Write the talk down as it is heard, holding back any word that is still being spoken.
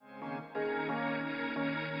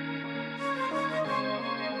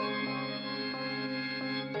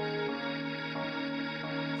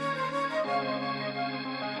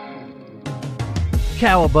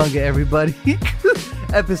Cowabunga, everybody.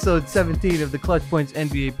 Episode 17 of the Clutch Points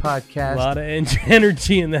NBA podcast. A lot of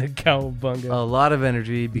energy in that Cowabunga. A lot of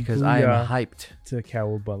energy because I am hyped. To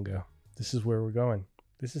Cowabunga. This is where we're going.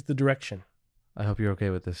 This is the direction. I hope you're okay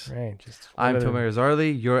with this. Right. I'm Tomer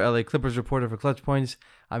Azarli, your LA Clippers reporter for Clutch Points.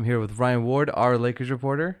 I'm here with Ryan Ward, our Lakers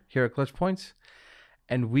reporter here at Clutch Points.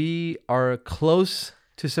 And we are close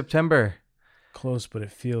to September. Close, but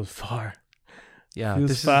it feels far. Yeah,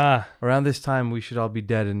 feels far. Around this time, we should all be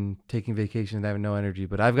dead and taking vacation and having no energy.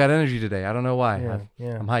 But I've got energy today. I don't know why.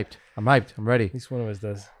 I'm hyped. I'm ready. At least one of us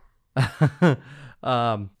does.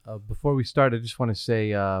 Before we start, I just want to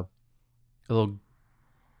say a little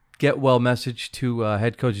get well message to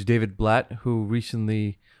head coach David Blatt, who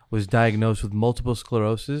recently was diagnosed with multiple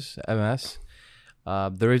sclerosis, MS.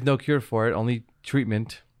 There is no cure for it, only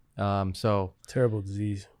treatment. So terrible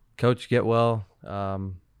disease. Coach, get well.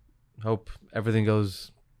 Hope everything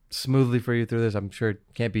goes smoothly for you through this. I'm sure it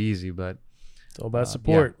can't be easy, but it's all about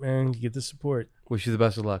support, man. You get the support. Wish you the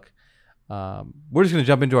best of luck. We're just going to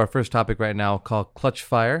jump into our first topic right now called Clutch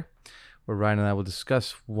Fire, where Ryan and I will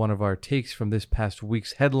discuss one of our takes from this past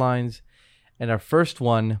week's headlines. And our first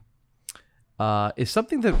one is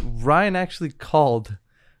something that Ryan actually called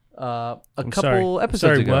couple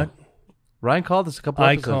episodes ago. What? Ryan called this a couple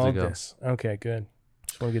episodes ago. I called this. Okay, good.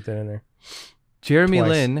 Just want to get that in there. Jeremy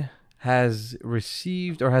Lin has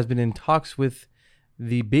received or has been in talks with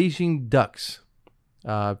the Beijing Ducks,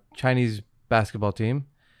 Chinese basketball team.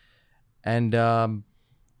 And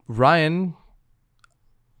Ryan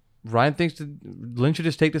thinks that Lin should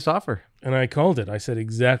just take this offer. And I called it. I said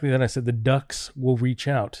exactly that. I said the Ducks will reach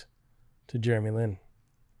out to Jeremy Lin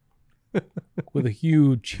with a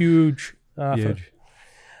huge offer.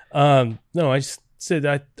 No, I just said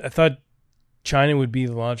I thought China would be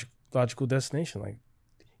the logical destination. Like,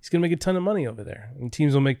 he's going to make a ton of money over there, and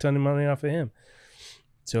teams will make a ton of money off of him.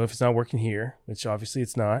 So if it's not working here, which obviously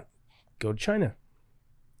it's not, go to China.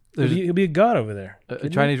 He'll be a god over there. A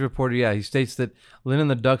Chinese reporter, he states that Lin and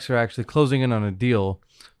the Ducks are actually closing in on a deal.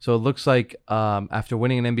 So it looks like after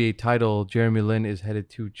winning an NBA title, Jeremy Lin is headed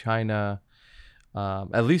to China,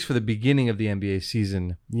 at least for the beginning of the NBA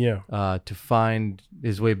season. Yeah. To find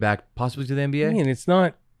his way back, possibly to the NBA. I mean, it's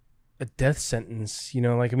not a death sentence,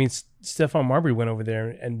 Stephon Marbury went over there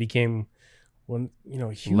and became a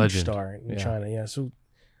huge legend. Star in China. Yeah, so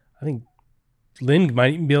I think Lin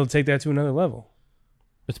might even be able to take that to another level.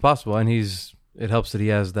 It's possible, and it helps that he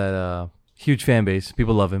has that huge fan base.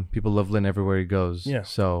 People love him. People love Lin everywhere he goes. Yeah.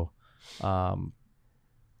 So, do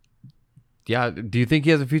you think he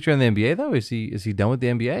has a future in the NBA though? Is he done with the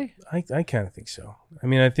NBA? I kind of think so. I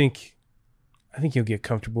mean, I think he'll get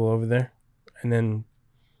comfortable over there, and then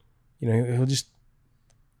he'll just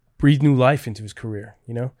breathe new life into his career.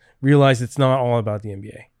 Realize it's not all about the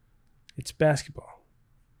NBA. It's basketball.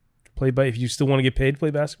 If you still want to get paid to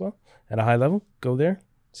play basketball at a high level, go there,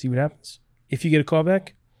 see what happens. If you get a call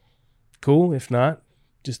back, cool. If not,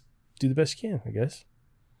 just do the best you can, I guess.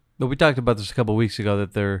 But we talked about this a couple of weeks ago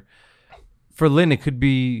that for Lin, it could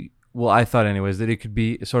be, well, I thought anyways, that it could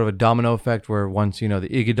be sort of a domino effect where once, the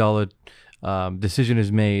Iguodala decision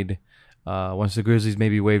is made, once the Grizzlies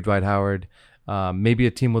maybe waive Dwight Howard, maybe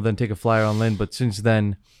a team will then take a flyer on Lin. But since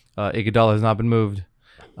then, Iguodala has not been moved.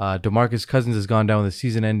 DeMarcus Cousins has gone down with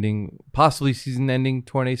a possibly season-ending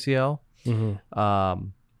torn ACL. Mm-hmm.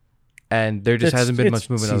 And there just hasn't been much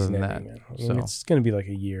movement other than that. So it's going to be like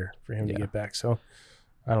a year for him to get back. So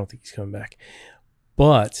I don't think he's coming back.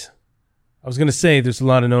 But I was going to say there's a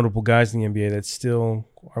lot of notable guys in the NBA that still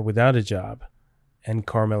are without a job. And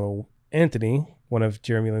Carmelo Anthony, one of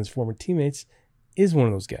Jeremy Lin's former teammates, is one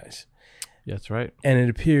of those guys. Yeah, that's right. And it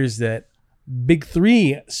appears that Big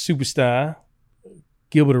Three superstar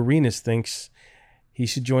Gilbert Arenas thinks he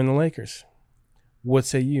should join the Lakers. What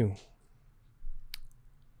say you?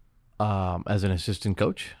 As an assistant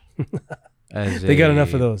coach? They got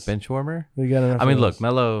enough of those. Bench warmer? They got enough. Look,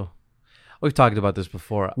 Melo, we've talked about this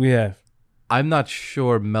before. We have. I'm not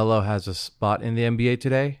sure Melo has a spot in the NBA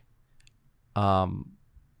today.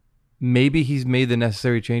 Maybe he's made the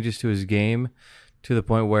necessary changes to his game to the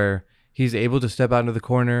point where he's able to step out into the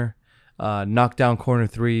corner, knock down corner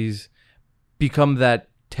threes, become that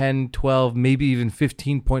 10, 12, maybe even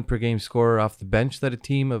 15 point per game scorer off the bench that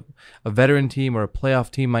a veteran team or a playoff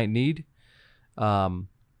team might need.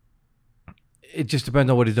 It just depends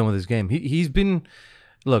on what he's done with his game. He's been,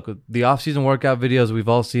 look, the off-season workout videos, we've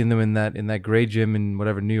all seen them in that gray gym in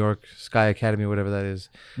whatever, New York Sky Academy, whatever that is.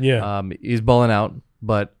 Yeah. He's balling out,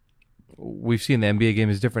 but we've seen the NBA game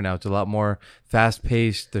is different now. It's a lot more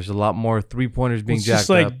fast-paced. There's a lot more three-pointers being jacked up. It's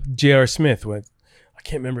just like J.R. Smith. I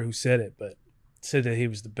can't remember who said it, but said that he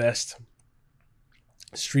was the best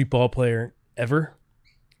street ball player ever.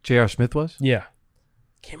 J.R. Smith was? Yeah.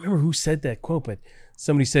 Can't remember who said that quote, but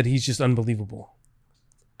somebody said he's just unbelievable.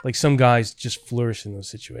 Like some guys just flourish in those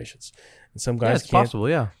situations. And some guys can't do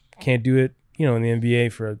it, in the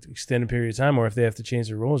NBA for an extended period of time, or if they have to change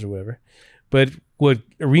their roles or whatever. But what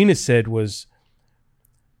Arenas said was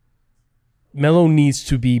Melo needs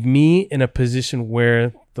to be me in a position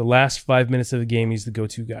where the last 5 minutes of the game he's the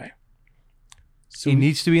go-to guy. So he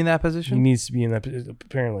needs to be in that position? He needs to be in that,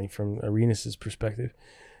 apparently, from Arenas' perspective.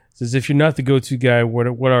 Says if you're not the go-to guy, what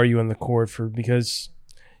are you on the court for? Because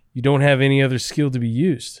you don't have any other skill to be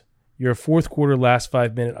used. You're a fourth quarter, last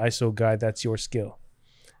 5 minute ISO guy. That's your skill.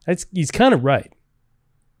 He's kind of right.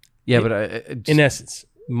 Yeah, but in essence,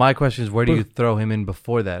 my question is, where do you throw him in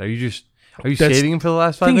before that? Are you saving him for the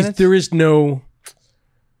last 5 minutes? There's no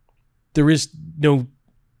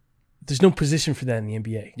position for that in the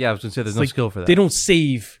NBA. Yeah, I was going to say there's no skill for that. They don't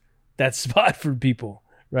save that spot for people,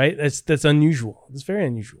 right? That's unusual. It's very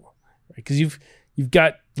unusual, right? Because you've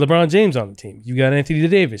got LeBron James on the team. You got Anthony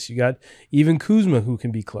Davis. You got even Kuzma who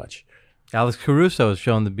can be clutch. Alex Caruso is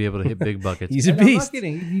shown to be able to hit big buckets. He's a beast. I'm not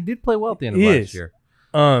kidding. He did play well at the end of last year.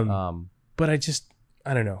 But I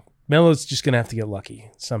don't know. Melo's just going to have to get lucky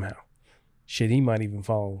somehow. Shit, he might even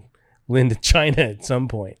follow Lin to China at some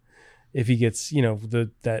point if he gets,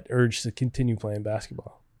 that urge to continue playing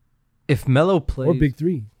basketball. If Melo plays... Or Big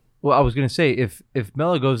Three. Well, I was going to say, if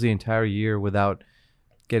Melo goes the entire year without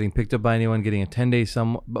getting picked up by anyone, getting a 10-day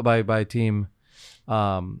by a team,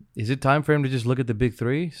 is it time for him to just look at the Big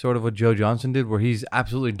Three, sort of what Joe Johnson did, where he's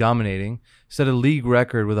absolutely dominating, set a league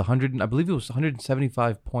record with 100, I believe it was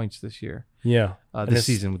 175 points this year. Yeah. This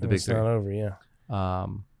season with the Big Three. It's not over, yeah.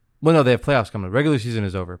 Well, no, they have playoffs coming up. Regular season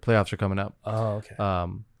is over. Playoffs are coming up. Oh,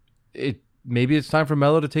 okay. Maybe it's time for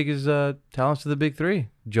Melo to take his talents to the Big Three.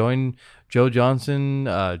 Join Joe Johnson,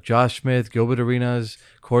 Josh Smith, Gilbert Arenas,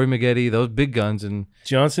 Corey Maggette, those big guns. And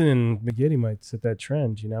Johnson and Maggette might set that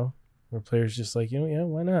trend, where players just like,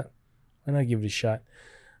 why not? Why not give it a shot?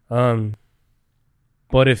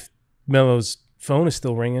 But if Melo's phone is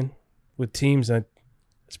still ringing with teams,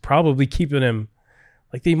 it's probably keeping him,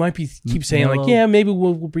 like they might keep saying Melo, like, yeah, maybe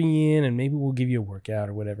we'll bring you in and maybe we'll give you a workout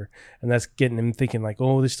or whatever. And that's getting him thinking like,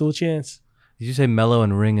 oh, there's still a chance. Did you say Melo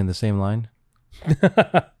and Ring in the same line?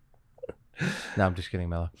 No, I'm just kidding,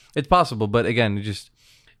 Melo. It's possible, but again,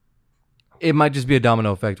 it might just be a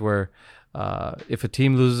domino effect where if a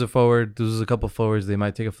team loses a couple forwards, they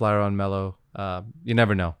might take a flyer on Melo. You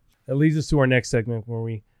never know. That leads us to our next segment where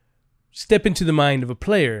we step into the mind of a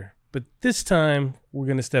player, but this time we're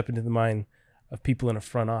going to step into the mind of people in a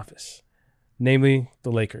front office, namely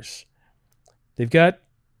the Lakers. They've got,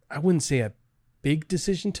 I wouldn't say a big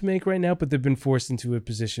decision to make right now, but they've been forced into a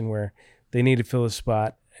position where they need to fill a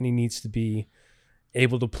spot and he needs to be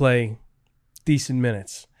able to play decent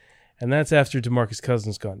minutes. And that's after DeMarcus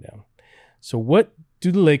Cousins gone down. So what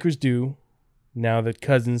do the Lakers do now that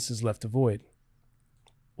Cousins is left a void?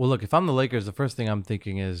 Well, look, if I'm the Lakers, the first thing I'm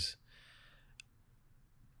thinking is,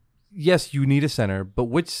 yes, you need a center, but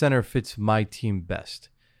which center fits my team best?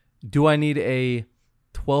 Do I need a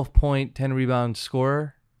 12-point, 10-rebound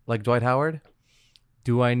scorer like Dwight Howard?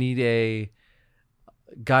 Do I need a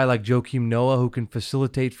guy like Joakim Noah who can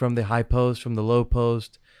facilitate from the high post, from the low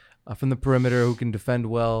post, from the perimeter, who can defend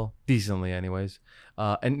well, decently anyways,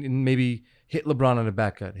 and maybe hit LeBron on a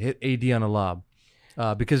back cut, hit AD on a lob,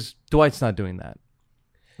 because Dwight's not doing that.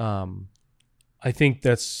 I think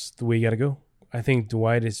that's the way you got to go. I think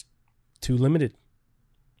Dwight is too limited.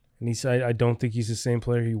 And I don't think he's the same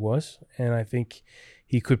player he was. And I think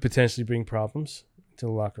he could potentially bring problems to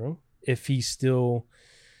the locker room if he's still,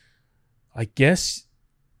 I guess,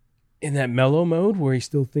 in that mellow mode where he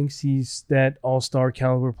still thinks he's that all-star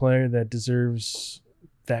caliber player that deserves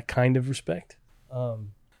that kind of respect.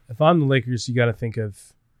 If I'm the Lakers, you got to think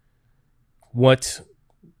of what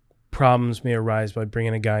problems may arise by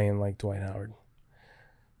bringing a guy in like Dwight Howard.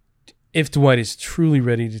 If Dwight is truly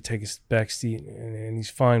ready to take a back seat and he's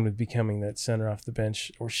fine with becoming that center off the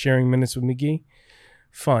bench or sharing minutes with McGee,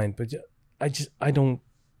 fine. But I don't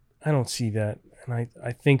see that. And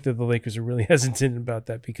I think that the Lakers are really hesitant about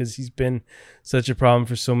that because he's been such a problem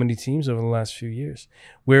for so many teams over the last few years.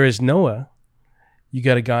 Whereas Noah, you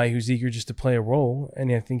got a guy who's eager just to play a role,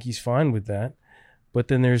 and I think he's fine with that. But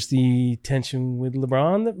then there's the tension with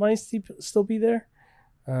LeBron that might still be there.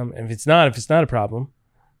 And if it's not a problem,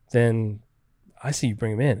 then I see you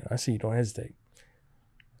bring him in. I see you don't hesitate.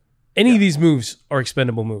 Any of these moves are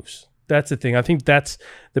expendable moves. That's the thing. I think that's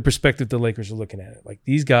the perspective the Lakers are looking at it. Like,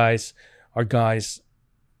 these guys are guys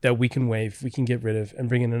that we can waive, we can get rid of, and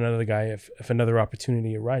bring in another guy if another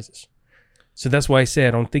opportunity arises. So that's why I say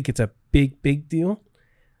I don't think it's a big deal.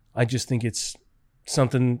 I just think it's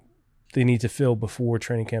something they need to fill before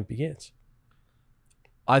training camp begins.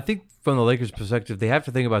 I think from the Lakers' perspective, they have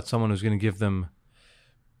to think about someone who's going to give them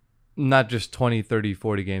not just 20, 30,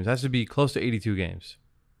 40 games. It has to be close to 82 games.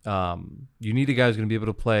 You need a guy who's going to be able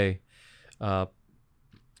to play,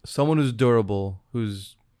 someone who's durable,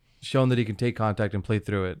 who's shown that he can take contact and play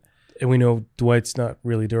through it. And we know Dwight's not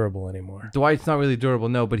really durable anymore. Dwight's not really durable,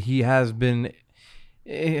 no, but he has been.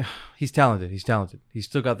 He's talented. He's talented. He's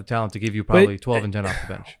still got the talent to give you probably 12 and 10 off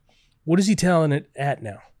the bench. What is he talented at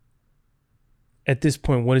now? At this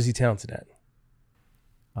point, what is he talented at?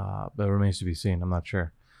 That remains to be seen. I'm not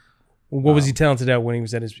sure. What was he talented at when he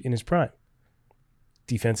was in his prime?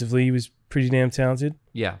 Defensively, he was pretty damn talented.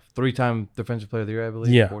 Yeah, 3-time Defensive Player of the Year, I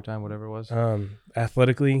believe. Yeah. 4-time, whatever it was.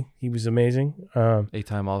 Athletically, he was amazing.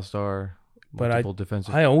 8-time All-Star. But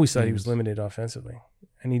I always thought he was limited offensively,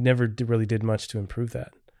 and he never really did much to improve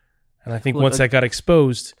that. And I think once that got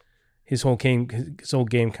exposed, his whole game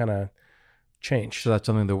kind of changed. So that's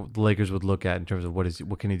something the Lakers would look at in terms of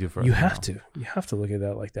what can he do for us. You have to look at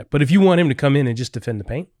that like that. But if you want him to come in and just defend the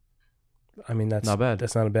paint, I mean that's not bad.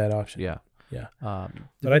 That's not a bad option. Yeah.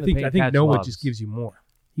 But I think Noah just gives you more.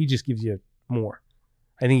 He just gives you more.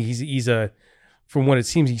 I think he's from what it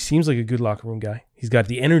seems, he seems like a good locker room guy. He's got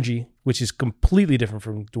the energy, which is completely different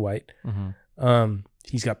from Dwight. Mm-hmm.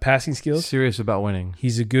 He's got passing skills. Serious about winning.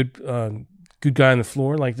 He's a good guy on the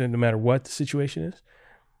floor, like no matter what the situation is.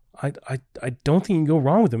 I don't think you can go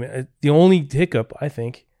wrong with him. The only hiccup, I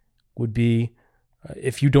think, would be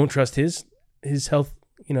if you don't trust his health.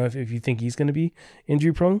 You know, if you think he's going to be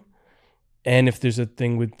injury prone, and if there's a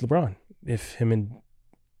thing with LeBron, if him and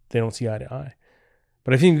they don't see eye to eye.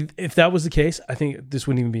 But I think if that was the case, I think this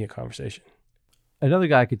wouldn't even be a conversation. Another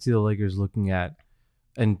guy I could see the Lakers looking at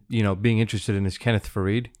and, being interested in is Kenneth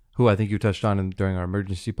Faried, who I think you touched on during our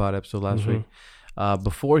emergency pod episode last week.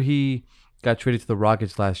 Before he got traded to the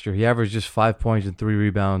Rockets last year, he averaged just 5 points and 3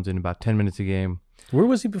 rebounds in about 10 minutes a game. Where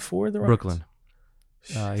was he before the Rockets?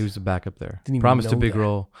 Brooklyn. He was the backup there. Promised a big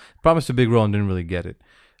role and didn't really get it.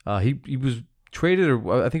 He was traded,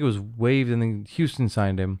 or I think it was waived, and then Houston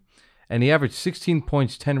signed him. And he averaged 16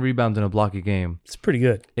 points, 10 rebounds, and a block a game. It's pretty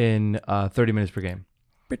good. In 30 minutes per game.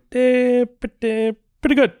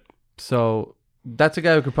 Pretty good. So that's a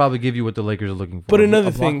guy who could probably give you what the Lakers are looking for. But another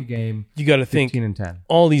thing, game, you got to think, 15 and 10.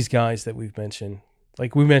 All these guys that we've mentioned,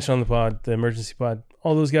 like we mentioned on the pod, the emergency pod,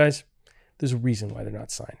 all those guys, there's a reason why they're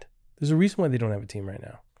not signed. There's a reason why they don't have a team right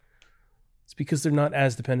now. It's because they're not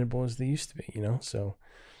as dependable as they used to be, So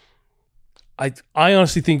I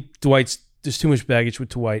honestly think there's too much baggage with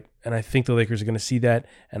Dwight, and I think the Lakers are going to see that.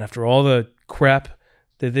 And after all the crap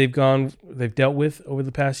that they've dealt with over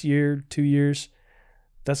the past year, 2 years,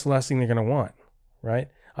 that's the last thing they're going to want, right?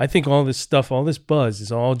 I think all this stuff, all this buzz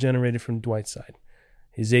is all generated from Dwight's side.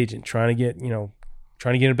 His agent trying to get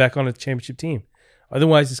him back on a championship team.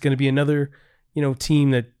 Otherwise, it's going to be another,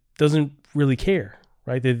 team that doesn't really care,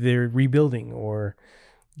 right? They're rebuilding or,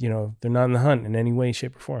 they're not in the hunt in any way,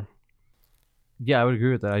 shape, or form. Yeah, I would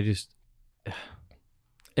agree with that.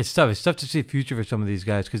 It's tough. It's tough to see a future for some of these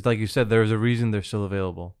guys because, like you said, there's a reason they're still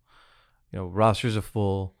available. Rosters are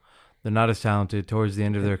full. They're not as talented towards the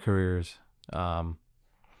end of their careers. Yeah,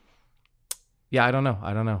 I don't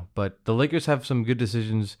know. But the Lakers have some good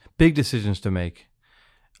decisions, big decisions to make.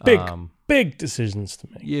 Big decisions to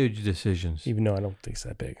make. Huge decisions. Even though I don't think it's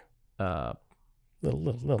that big.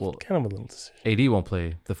 Little, kind of a little decision. AD won't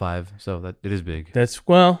play the 5, so that it is big.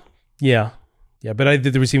 Yeah. Yeah, but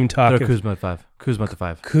there was even talk of Kuzma at 5. Kuzma at the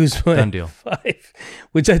 5. Kuzma done deal. 5,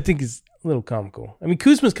 which I think is a little comical. I mean,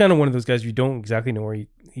 Kuzma's kind of one of those guys you don't exactly know where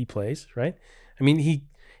he plays, right? I mean,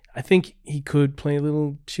 I think he could play a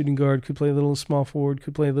little shooting guard, could play a little small forward,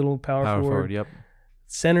 could play a little power forward. Yep.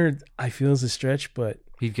 Center, I feel, is a stretch, but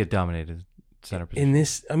he'd get dominated center position. In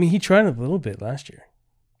this, I mean, he tried a little bit last year,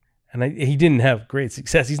 and he didn't have great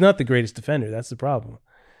success. He's not the greatest defender. That's the problem.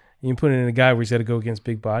 And you put it in a guy where he's got to go against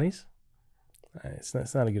big bodies. It's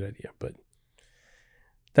not a good idea, but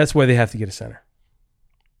that's why they have to get a center.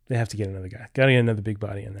 They have to get another guy. Got to get another big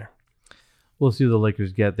body in there. We'll see what the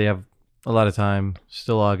Lakers get. They have a lot of time.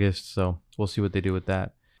 Still August, so we'll see what they do with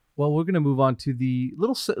that. Well, we're going to move on to the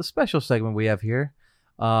little special segment we have here.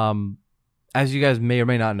 As you guys may or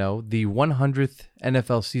may not know, the 100th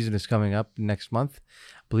NFL season is coming up next month.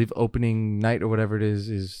 I believe opening night or whatever it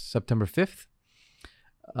is September 5th.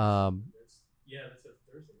 That's a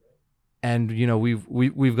Thursday, right? And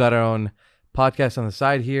we've got our own podcast on the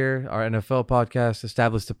side here, our NFL podcast,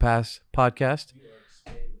 Established to Pass podcast.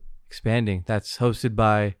 Expanding. That's hosted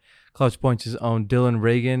by Clutch Points' own Dylan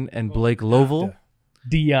Reagan and Blake Lovell.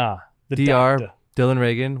 DR. DR. Dylan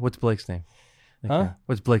Reagan. What's Blake's name? nickname? Huh?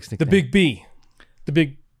 What's Blake's The nickname? Big B. The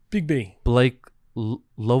Big B. Blake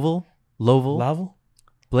Lovell? Lavel?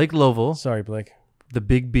 Blake Lovell, Sorry, Blake. the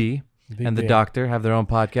Big B, Big and the B. Doctor have their own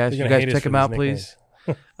podcast. They're You gonna guys hate us check for them these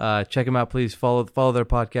out, please. Check them out, please. Follow their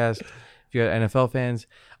podcast if you're NFL fans.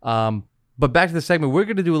 But back to the segment, we're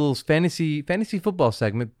going to do a little fantasy football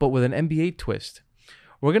segment, but with an NBA twist.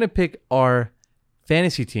 We're going to pick our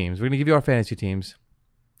fantasy teams. We're going to give you our fantasy teams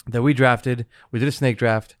that we drafted. We did a snake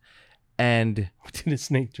draft, and We did a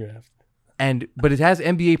snake draft. but it has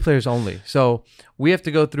NBA players only. So we have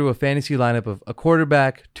to go through a fantasy lineup of a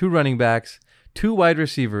quarterback, 2 running backs, 2 wide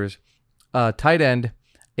receivers, a tight end,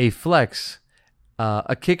 a flex,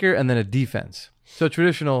 a kicker, and then a defense. So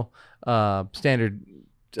traditional standard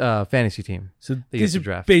fantasy team. So that you these have are to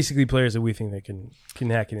draft. basically players that we think that can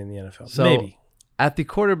hack it in the NFL. So Maybe. at the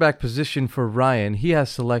quarterback position for Ryan, he has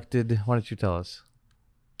selected, why don't you tell us?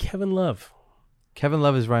 Kevin Love. Kevin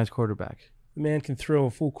Love is Ryan's quarterback. The man can throw a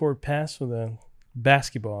full court pass with a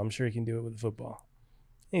basketball. I'm sure he can do it with a football.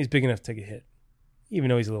 And he's big enough to take a hit, even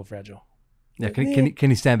though he's a little fragile. Yeah, can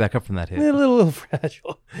he stand back up from that hit? A little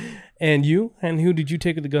fragile. And you? And who did you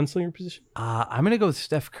take at the gunslinger position? I'm going to go with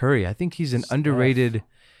Steph Curry. I think he's an underrated.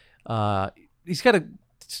 He's got a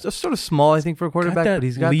sort of small, I think, for a quarterback, but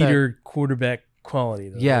he's got leader quarterback quality.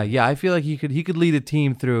 Though. Yeah. I feel like he could lead a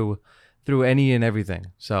team through any and everything.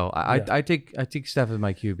 So I take Steph as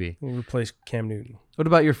my QB. We'll replace Cam Newton. What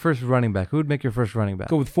about your first running back? Who would make your first running back?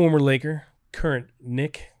 Go with former Laker, current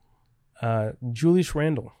Nick, Julius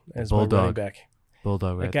Randle as my running back.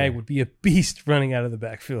 Bulldog, right That guy there. would be a beast running out of the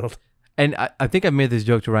backfield. And I think I've made this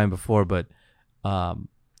joke to Ryan before, but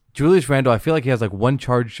Julius Randle, I feel like he has like 1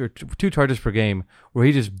 charge or 2 charges per game where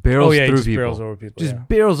he just barrels he through just people. barrels over people. Just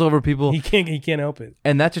barrels over people. He can't help it.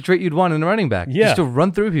 And that's a trait you'd want in a running back. Yeah. Just to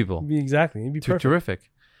run through people. He'd be perfect.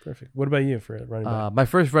 Terrific. Perfect. What about you for a running back? My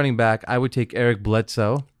first running back, I would take Eric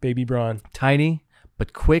Bledsoe. Baby Braun. Tiny,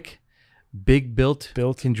 but quick, big built,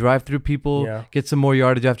 can drive through people, get some more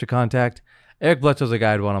yardage after contact. Eric Bledsoe's a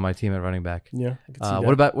guy I'd want on my team at running back. Yeah, I can see that.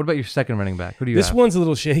 What about your second running back? Who do you This have? one's a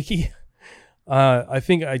little shaky. I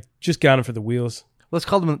think I just got him for the wheels. Let's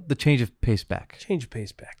call them the change of pace back. Change of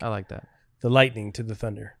pace back. I like that. The lightning to the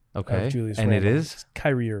thunder. Okay. Of Julius And Randle. it is?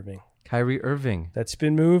 Kyrie Irving. Kyrie Irving. That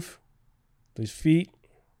spin move, those feet,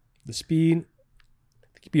 the speed. I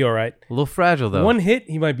think he'd be all right. A little fragile, though. One hit,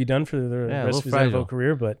 he might be done for the Yeah, a rest of his little fragile. NFL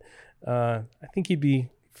career, but I think he'd be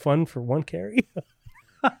fun for 1 carry.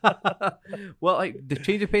 Well, the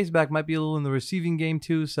change of pace back might be a little in the receiving game,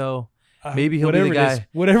 too, so maybe he'll be the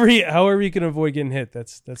Whatever guy. however he can avoid getting hit,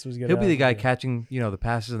 that's what's going to He'll be the guy catching, the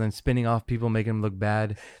passes and then spinning off people, making them look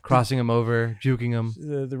bad, crossing them over, juking them.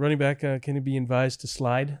 The running back, can he be advised to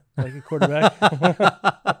slide like a quarterback?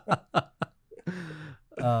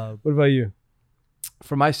 What about you?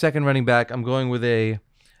 For my second running back, I'm going with a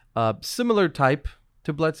similar type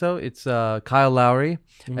to Bledsoe. It's Kyle Lowry,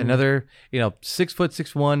 another 6 foot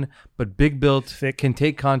 6'1", but big built, Thick. can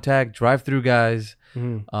take contact, drive through guys,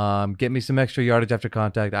 get me some extra yardage after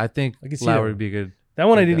contact. I think I can see Lowry that. would be good. That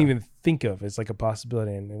one I didn't Yeah. even think of as like a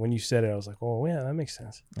possibility, and when you said it, I was like, "Oh yeah, that makes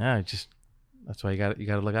sense." Yeah, that's why you got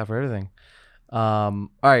to look out for everything. All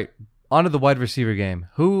right, on to the wide receiver game.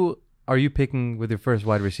 Who are you picking with your first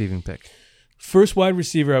wide receiving pick? First wide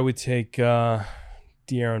receiver, I would take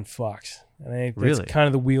De'Aaron Fox, and I think that's Really? kind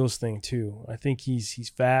of the wheels thing too. I think he's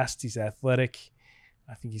fast, he's athletic.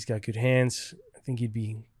 I think he's got good hands. I think he'd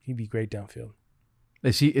be great downfield.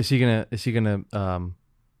 Is he gonna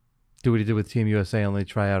do what he did with Team USA, only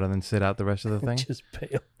try out and then sit out the rest of the thing? Just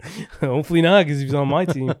bail. Hopefully not, because he's on my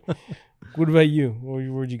team. What about you?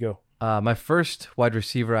 Where'd you go? My first wide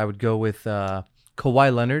receiver, I would go with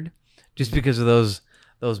Kawhi Leonard, just because of those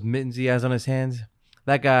mittens he has on his hands.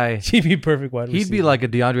 That guy, He'd be perfect wide receiver. he'd be like a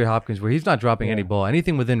DeAndre Hopkins, where he's not dropping any Yeah. ball.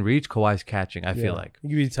 Anything within reach, Kawhi's catching. I feel like he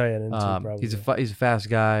could be tight end too. Probably. he's a fast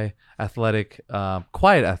guy, athletic,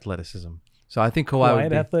 quiet athleticism. So I think Kawhi would quiet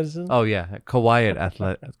be. athleticism. Oh yeah,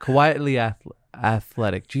 quietly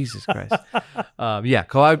athletic. Jesus Christ.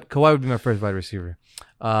 Kawhi would be my first wide receiver.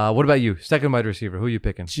 What about you? Second wide receiver. Who are you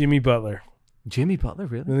picking? Jimmy Butler. Jimmy Butler,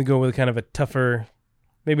 really? Then they go with kind of a tougher,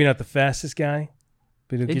 maybe not the fastest guy,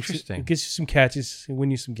 but he'll Interesting. get you some catches, he'll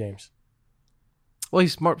win you some games. Well,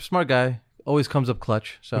 he's smart guy. Always comes up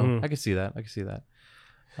clutch. So Mhm. I can see that.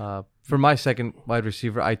 For my second wide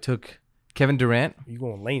receiver, I took Kevin Durant. You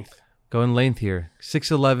going length? Going length here.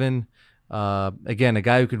 6'11". Again, a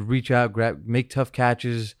guy who could reach out, make tough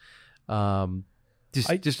catches.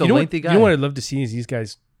 Just a lengthy guy. You know what I'd love to see is these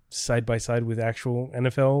guys side by side with actual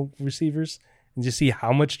NFL receivers and just see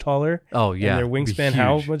how much taller. Oh yeah, And their it'd be wingspan,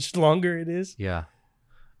 how huge. much longer it is. Yeah.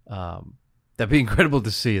 That'd be incredible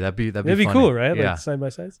to see. That'd be That'd be funny. cool, right? Yeah. Like side by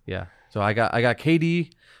sides. Yeah. So I got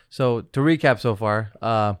KD. So to recap so far,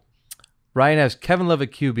 Ryan has Kevin Love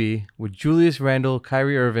at QB with Julius Randle,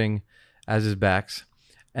 Kyrie Irving as his backs,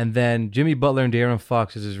 and then Jimmy Butler and De'Aaron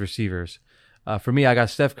Fox as his receivers. For me, I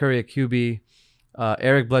got Steph Curry at QB,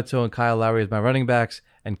 Eric Bledsoe and Kyle Lowry as my running backs,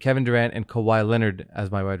 and Kevin Durant and Kawhi Leonard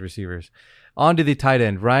as my wide receivers. On to the tight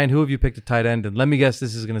end. Ryan, who have you picked at tight end? And let me guess,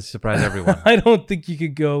 this is going to surprise everyone. I don't think you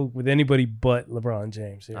could go with anybody but LeBron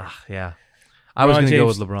James here. Yeah. I was going to go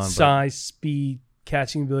with LeBron. Size, speed,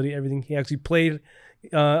 catching ability, everything. He actually played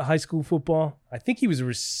high school football. I think he was a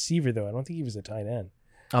receiver, though. I don't think he was a tight end.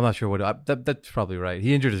 I'm not sure what. That's probably right.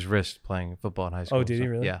 He injured his wrist playing football in high school. Oh, did he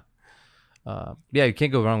really? Yeah. Yeah, you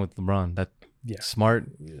can't go wrong with LeBron.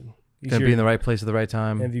 Smart. He's Going to be in the right place at the right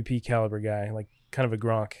time. MVP caliber guy, like kind of a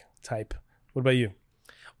Gronk type. What about you?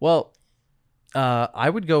 Well, I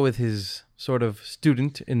would go with his sort of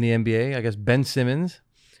student in the NBA, I guess Ben Simmons.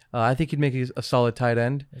 I think he'd make a solid tight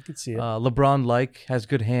end. I could see it. LeBron-like, has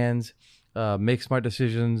good hands, makes smart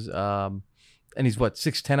decisions, and he's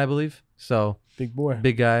 6'10", I believe. So big boy,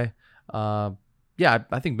 big guy. Yeah,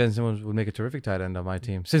 I think Ben Simmons would make a terrific tight end on my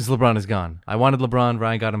team since LeBron is gone. I wanted LeBron.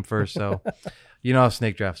 Ryan got him first, so you know how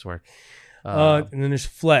snake drafts work. And then there's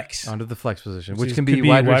flex. Onto the flex position, which Could can be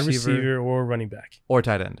wide receiver receiver or running back. or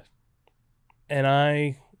tight end. And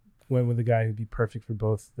I went with a guy who'd be perfect for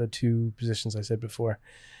both the two positions I said before,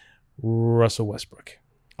 Russell Westbrook.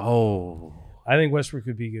 Oh. I think Westbrook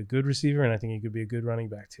could be a good receiver, and I think he could be a good running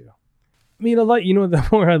back too. I mean, the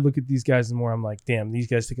more I look at these guys, the more I'm like, damn, these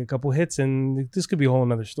guys take a couple hits, and this could be a whole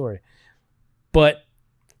another story. But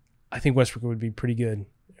I think Westbrook would be pretty good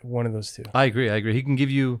at one of those two. I agree. He can give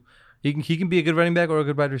you... He can be a good running back or a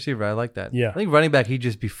good wide receiver. I like that. Yeah. I think running back, he'd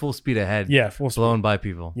just be full speed ahead. Yeah, full speed. Blown by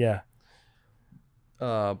people. Yeah.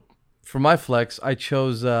 For my flex, I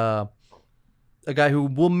chose a guy who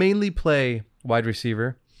will mainly play wide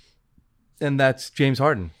receiver, and that's James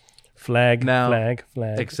Harden. Flag.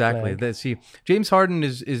 Exactly. Flag. See, James Harden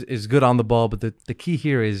is good on the ball, but the key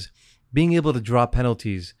here is being able to draw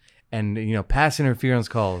penalties and pass interference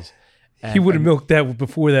calls. He would have milked that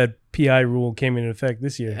before that PI rule came into effect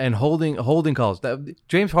this year. And holding calls.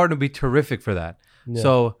 James Harden would be terrific for that. Yeah.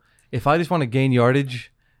 So if I just want to gain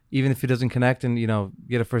yardage, even if he doesn't connect and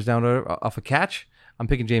get a first down off a catch, I'm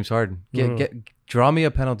picking James Harden. Draw me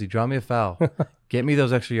a penalty, draw me a foul, get me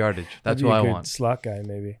those extra yardage. That's what I want. Slot guy,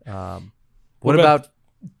 maybe. What about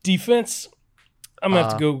defense? I'm gonna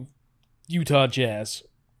have to go Utah Jazz.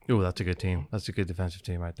 Oh, that's a good team. That's a good defensive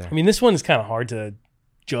team right there. I mean, this one is kind of hard to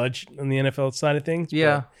judge on the NFL side of things.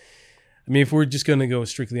 Yeah. But, I mean, if we're just gonna go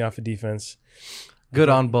strictly off of defense, good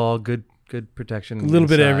on ball, good protection, a little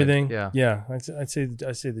bit inside. of everything. Yeah. I'd say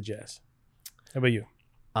the Jazz. How about you?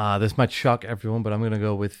 This might shock everyone, but I'm gonna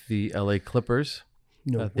go with the LA Clippers.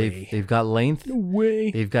 No way. They've got length. No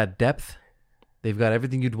way. They've got depth. They've got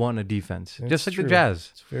everything you'd want in a defense, just like true. the Jazz.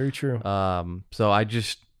 It's very true. So I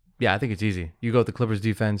think it's easy. You go with the Clippers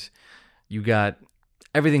defense. You got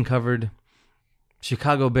everything covered.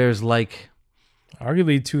 Chicago Bears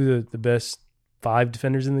arguably two of the best 5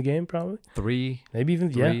 defenders in the game, probably 3, maybe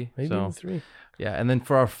even 3. even 3. Yeah, and then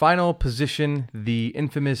for our final position, the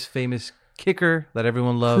infamous, famous kicker that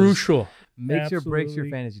everyone loves. Crucial. Makes or breaks your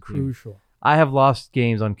Absolutely fantasy team. crucial. I have lost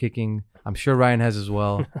games on kicking. I'm sure Ryan has as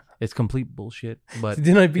well. It's complete bullshit, but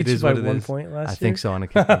Didn't I beat it you is by what it 1 is. point last year? I think so on a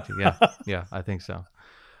kicking team. Yeah, I think so.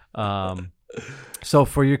 So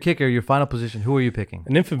for your kicker, your final position, who are you picking?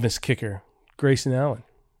 An infamous kicker, Grayson Allen.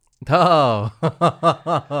 Oh,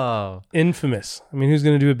 Infamous. I mean, who's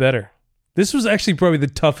going to do it better? This was actually probably the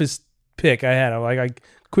toughest pick I had. I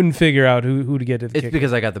couldn't figure out who to get to the it's kicker.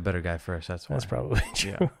 because I got the better guy first. That's why. That's probably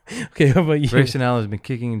true. Yeah. Okay, how about you? Grayson Allen has been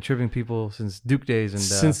kicking and tripping people since Duke days, and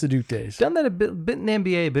Since the Duke days. done that a bit in the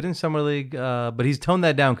NBA, a bit in summer league, but he's toned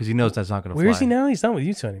that down because he knows that's not going to fly. Where is he now? He's not with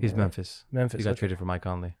Utah anymore. He's Memphis. Memphis. He got okay. traded for Mike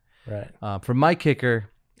Conley. Right. For my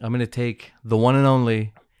kicker, I'm going to take the one and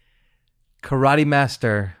only karate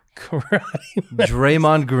master,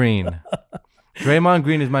 Draymond Green. Draymond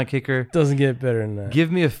Green is my kicker. Doesn't get better than that.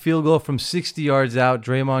 Give me a field goal from 60 yards out.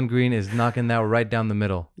 Draymond Green is knocking that right down the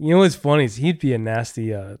middle. You know what's funny is he'd be a nasty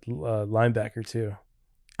linebacker too.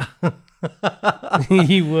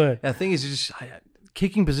 He would. The thing is, just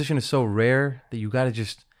kicking position is so rare that you got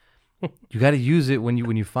to use it when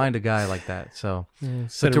you find a guy like that. So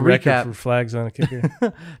Set to a record recap- for flags on a kicker.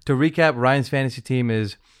 to recap, Ryan's fantasy team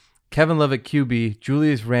is Kevin Love at QB,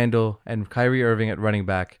 Julius Randle, and Kyrie Irving at running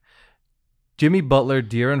back. Jimmy Butler,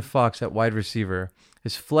 De'Aaron Fox at wide receiver.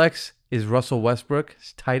 His flex is Russell Westbrook.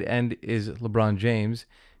 His tight end is LeBron James.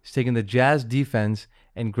 He's taking the Jazz defense,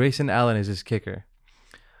 and Grayson Allen is his kicker.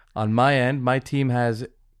 On my end, my team has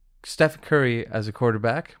Steph Curry as a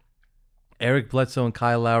quarterback, Eric Bledsoe and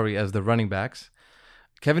Kyle Lowry as the running backs,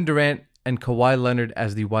 Kevin Durant and Kawhi Leonard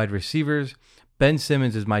as the wide receivers, Ben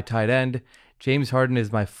Simmons is my tight end, James Harden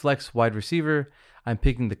is my flex wide receiver. I'm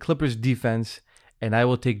picking the Clippers defense, and I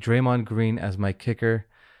will take Draymond Green as my kicker.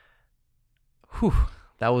 Whew,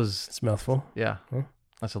 that was... It's a mouthful. Yeah, Huh?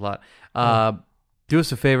 that's a lot. Do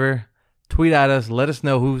us a favor, tweet at us, let us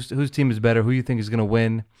know whose team is better, who you think is going to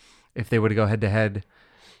win if they were to go head-to-head.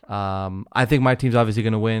 I think my team's obviously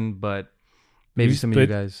going to win, but maybe some of you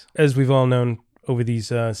guys... As we've all known over these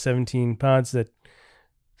 17 pods, that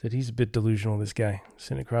he's a bit delusional, this guy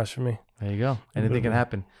sitting across from me. There you go. Anything can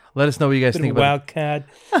happen. Let us know what you guys think about Wildcat.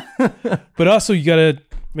 But also, you got to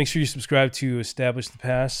make sure you subscribe to Establish the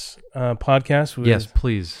Pass podcast. Yes,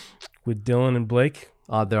 please. With Dylan and Blake.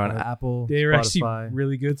 They're on Apple, They're Spotify. actually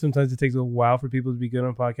really good. Sometimes it takes a while for people to be good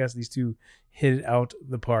on podcasts. These two hit it out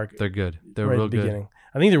the park. They're good. They're right real at the good. beginning.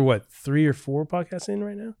 I think they're, 3 or 4 podcasts in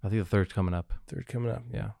right now? I think the third's coming up. Third coming up.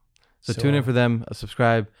 Yeah. So tune in for them.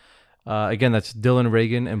 Subscribe. Again, that's Dylan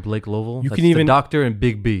Reagan and Blake Lovell. You that's can even... the Doctor and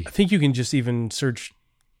Big B. I think you can just even search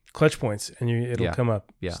Clutch Points and it'll come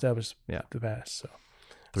up. Yeah. Establish Yeah. the Pass. So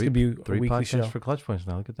Three it's going to be a podcasts weekly show. for Clutch Points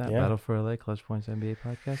now. Look at that. Yeah. Battle for LA, Clutch Points NBA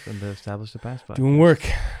podcast, and the Establish the Pass podcast. Doing work.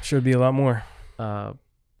 Should be a lot more. We're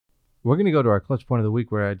going to go to our Clutch Point of the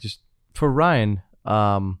Week where for Ryan,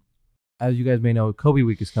 as you guys may know, Kobe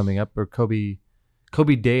Week is coming up, or Kobe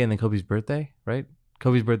Day and then Kobe's birthday, right?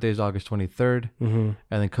 Kobe's birthday is August 23rd, and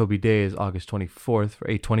then Kobe Day is August 24th for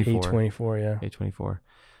 8/24. 8/24, yeah.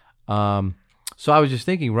 8/24. So I was just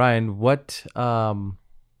thinking, Ryan, what,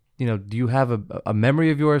 do you have a memory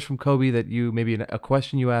of yours from Kobe that you, maybe a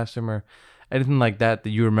question you asked him or anything like that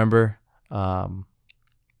you remember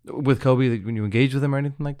with Kobe when you engaged with him or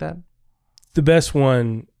anything like that? The best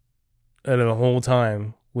one out of the whole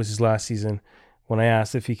time was his last season when I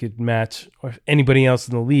asked if he could match, or if anybody else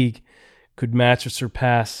in the league could match or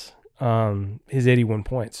surpass his 81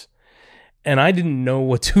 points. And I didn't know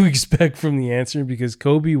what to expect from the answer because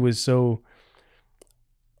Kobe was so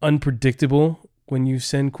unpredictable. When you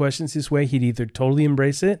send questions this way, he'd either totally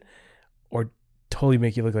embrace it or totally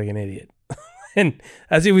make you look like an idiot. And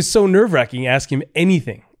as it was so nerve-wracking, ask him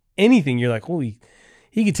anything, you're like, holy,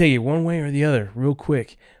 he could take it one way or the other real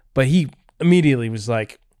quick. But he immediately was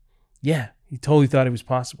like, yeah, he totally thought it was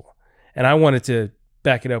possible. And I wanted to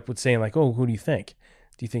back it up with saying like, oh, who do you think?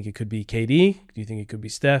 Do you think it could be KD? Do you think it could be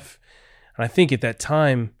Steph? And I think at that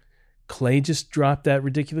time, Clay just dropped that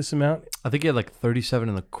ridiculous amount. I think he had like 37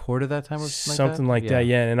 in the court at that time or something like that.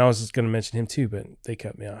 Yeah. And I was just going to mention him too, but they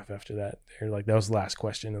cut me off after that. They're like, that was the last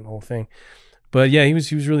question in the whole thing. But yeah, he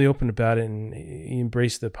was really open about it, and he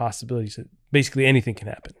embraced the possibilities that basically anything can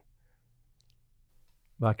happen.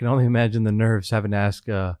 Well, I can only imagine the nerves having to ask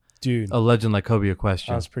a legend like Kobe a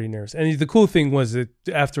question. I was pretty nervous. And the cool thing was that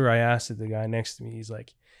after I asked it, the guy next to me, he's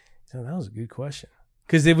like, that was a good question.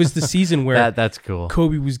 Because it was the season where that's cool.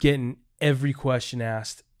 Kobe was getting every question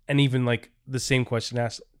asked, and even like the same question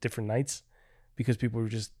asked different nights, because people were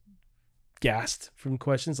just gassed from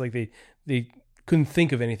questions. Like they couldn't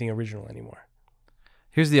think of anything original anymore.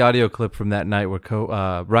 Here's the audio clip from that night where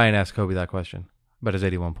Ryan asked Kobe that question about his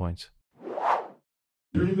 81 points. Is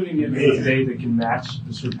there anybody in the NBA today that can match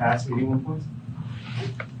or surpass 81 points?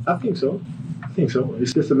 I think so.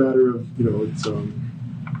 It's just a matter of, it's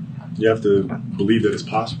you have to believe that it's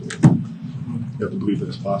possible.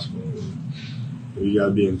 You got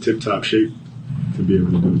to be in tip-top shape to be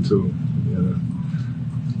able to do it too.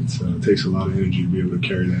 It takes a lot of energy to be able to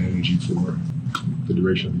carry that energy for the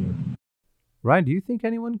duration of the game. Ryan, do you think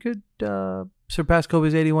anyone could surpass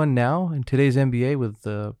Kobe's 81 now in today's NBA with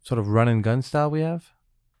the sort of run and gun style we have?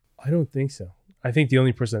 I don't think so. I think the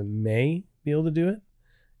only person that may be able to do it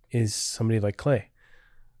is somebody like Clay,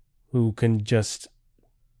 who can just,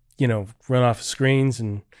 run off of screens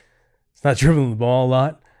and it's not dribbling the ball a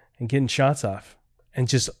lot and getting shots off and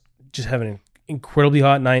just having an incredibly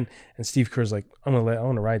hot night. And Steve Kerr's like, I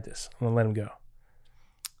want to ride this. I'm gonna let him go.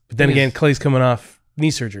 But then again, Clay's coming off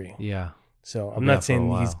knee surgery. Yeah. So I'm not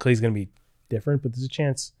saying Clay's going to be different, but there's a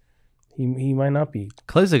chance he might not be.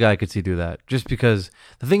 Clay's the guy I could see do that, just because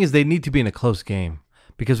the thing is they need to be in a close game.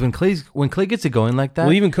 Because when Clay gets it going like that,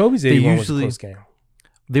 well, even Kobe's 81 was a close game.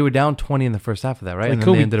 They were down 20 in the first half of that, right? Like and then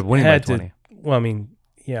Kobe they ended up winning by 20. I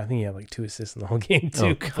think he had like 2 assists in the whole game too.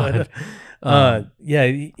 Oh, God. But,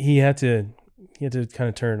 he had to kind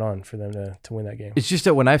of turn it on for them to win that game. It's just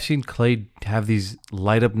that when I've seen Clay have these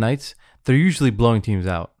light up nights, they're usually blowing teams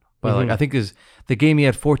out. But like I think the game he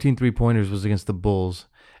had 14 3-pointers was against the Bulls,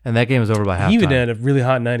 and that game was over by halftime. He even had a really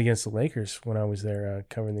hot night against the Lakers when I was there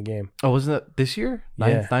covering the game. Oh, wasn't that this year?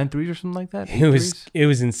 Yeah. 9 threes or something like that? It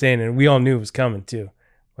was insane, and we all knew it was coming too.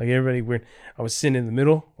 Like everybody, I was sitting in the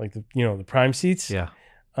middle, like the prime seats. Yeah.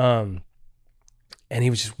 And he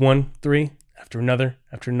was just 1 3 after another,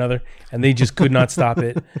 and they just could not stop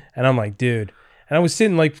it. And I'm like, dude. And I was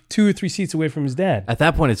sitting like 2 or 3 seats away from his dad. At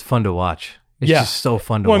that point, it's fun to watch. It's just so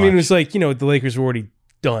fun to watch. Well, I mean, it was like, the Lakers were already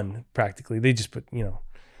done practically. They just put,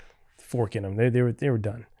 fork in them. They were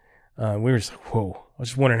done. We were just like, whoa. I was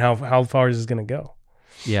just wondering how far is this going to go?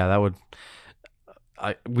 Yeah, that would.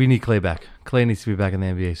 We need Clay back. Clay needs to be back in the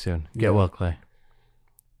NBA soon. Get well, Clay.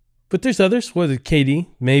 But there's others. What is it, KD?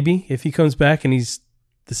 Maybe if he comes back and he's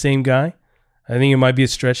the same guy. I think it might be a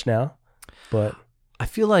stretch now, but I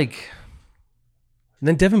feel like. And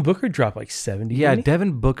then Devin Booker dropped like 70. Yeah,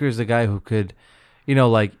 Devin Booker is the guy who could,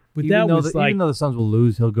 like. But even that though was like, even though the Suns will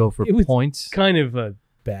lose, he'll go for it was points. Kind of a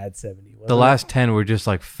bad 70. The last 10 were just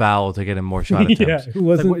like foul to get him more shot attempts. It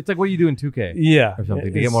wasn't. It's like what you do in 2K. Yeah, or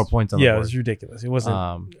something to get more points on the board. Yeah, it was ridiculous. It wasn't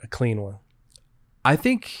a clean one. I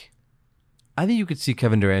think you could see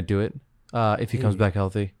Kevin Durant do it if he comes back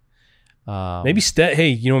healthy. Maybe Steph.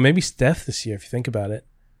 Hey, maybe Steph this year. If you think about it,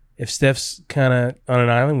 if Steph's kind of on an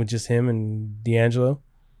island with just him and D'Angelo,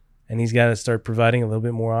 and he's got to start providing a little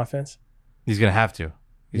bit more offense, he's gonna have to.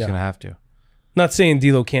 He's gonna have to. Not saying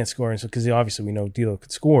D'Lo can't score, because obviously we know D'Lo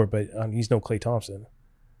could score, but he's no Klay Thompson.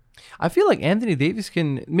 I feel like Anthony Davis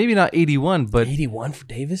can, maybe not 81, but 81 for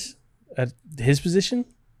Davis at his position.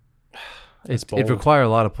 It require a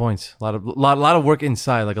lot of points, a lot of work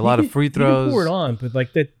inside, like a lot of free throws. You can pour it on, but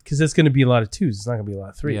like that, because that's going to be a lot of twos. It's not going to be a lot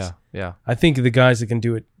of threes. Yeah. I think the guys that can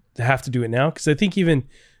do it have to do it now, because I think even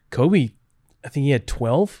Kobe, I think he had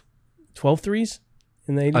 12 threes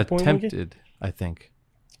in the 80-point attempted. game? I think.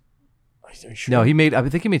 Are you sure? No, I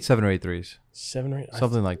think he made 7 or 8 threes. 7 or 8,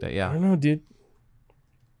 something like that. Yeah. I don't know, dude.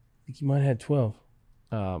 I think he might have had 12.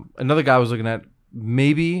 Another guy I was looking at,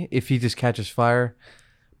 maybe if he just catches fire,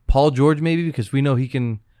 Paul George, maybe, because we know he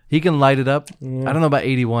can light it up. Yeah. I don't know about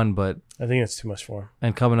 81, but I think that's too much for him.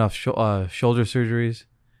 And coming off shoulder surgeries.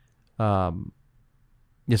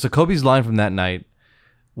 So Kobe's line from that night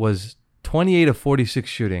was 28 of 46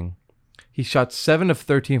 shooting. He shot 7 of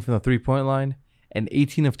 13 from the 3-point line and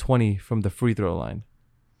 18 of 20 from the free throw line.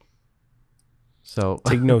 So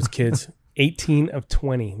take notes, kids. 18 of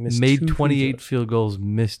 20. Made 28 field goals,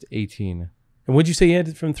 missed 18. And what'd you say he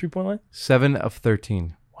had from the 3-point line? 7 of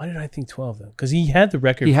 13. Why did I think 12 though? Because he had the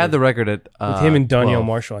record. He had the record at with him and Daniel 12.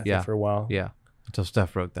 Marshall, I think, for a while. Yeah, until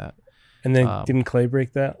Steph broke that. And then didn't Clay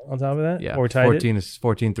break that on top of that? Yeah, or tied 14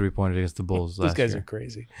 3-pointers against the Bulls Those last guys year. are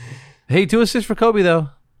crazy. Hey, 2 assists for Kobe though.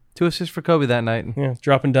 2 assists for Kobe that night. Yeah,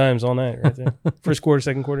 dropping dimes all night right there. First quarter,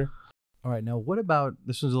 second quarter. All right, now what about,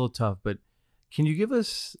 this one's a little tough, but can you give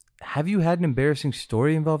us, have you had an embarrassing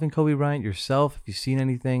story involving Kobe Bryant yourself? Have you seen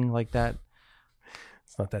anything like that?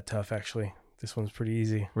 It's not that tough, actually. This one's pretty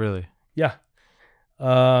easy. Really? Yeah.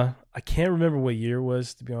 I can't remember what year it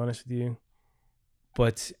was, to be honest with you,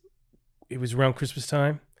 but it was around Christmas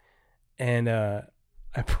time, and I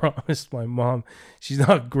promised my mom, she's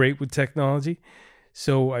not great with technology,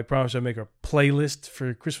 so I promised I'd make her a playlist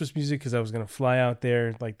for Christmas music because I was going to fly out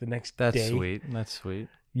there like the next day. That's sweet.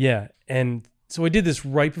 Yeah, and so I did this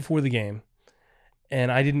right before the game, and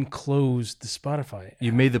I didn't close the Spotify app.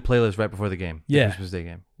 You made the playlist right before the game. Yeah. The Christmas Day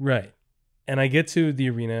game. Right. And I get to the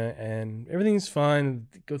arena, and everything's fine.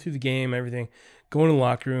 Go through the game, everything. Go in the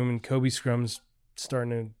locker room, and Kobe scrum's starting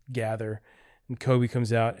to gather, and Kobe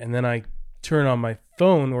comes out, and then I turn on my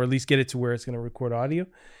phone, or at least get it to where it's going to record audio,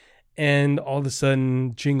 and all of a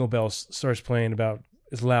sudden, Jingle Bells starts playing about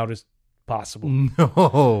as loud as possible.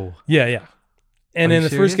 No. Yeah. And Are then you the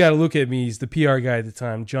serious? first guy to look at me is the PR guy at the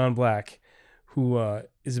time, John Black, who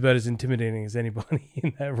is about as intimidating as anybody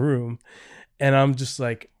in that room. And I'm just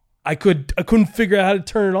like, I couldn't figure out how to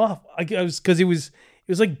turn it off. I was, because it was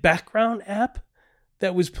like background app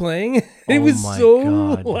that was playing. And it was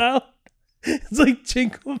so God. loud. It's like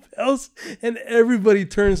Jingle Bells, and everybody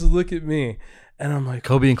turns to look at me, and I'm like,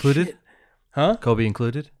 Kobe included? shit. Huh? Kobe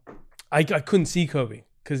included? I couldn't see Kobe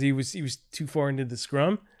because he was too far into the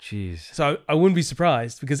scrum. Jeez. So I wouldn't be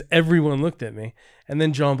surprised because everyone looked at me. And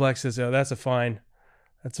then John Black says, "Oh, that's a fine.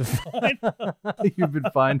 That's a fine." You've been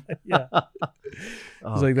fined. Yeah.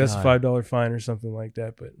 He's like, "That's a $5 fine or something like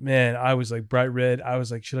that." But man, I was like bright red. I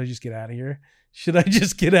was like, should I just get out of here? Should I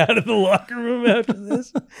just get out of the locker room after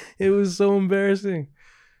this? It was so embarrassing.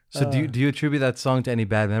 So do you attribute that song to any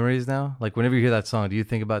bad memories now? Like whenever you hear that song, do you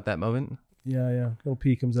think about that moment? Yeah. Little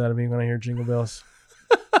pee comes out of me when I hear Jingle Bells.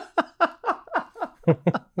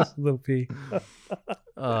 Little P.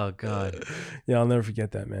 Oh God. Yeah, I'll never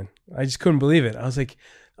forget that, man. I just couldn't believe it. I was like,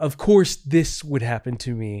 of course this would happen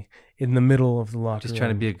to me in the middle of the locker Just room.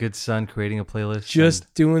 trying to be a good son, creating a playlist.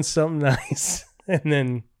 Just doing something nice. And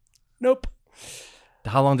then, nope.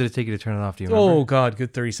 And how long did it take you to turn it off? Do you remember? Oh, God,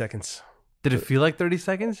 good 30 seconds. Did it feel like 30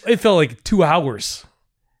 seconds? It felt like 2 hours.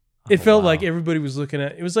 It felt wow. like everybody was looking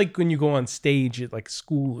at. It was like when you go on stage at like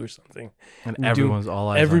school or something, And you everyone's all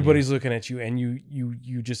eyes on you. everybody's looking at you, and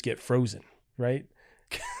you just get frozen, right?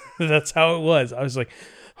 That's how it was. I was like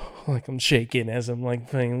I'm shaking as I'm like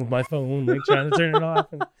playing with my phone, like trying to turn it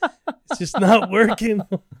off, and it's just not working.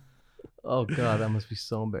 Oh God, that must be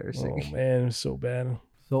so Oh embarrassing. man, it was so bad.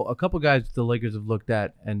 So a couple guys the Lakers have looked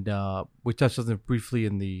at, and we touched on it briefly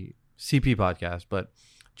in the CP podcast, but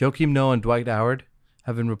Joakim Noah and Dwight Howard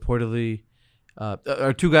have been reportedly,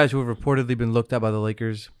 are two guys who have reportedly been looked at by the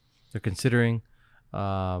Lakers. They're considering.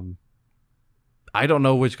 I don't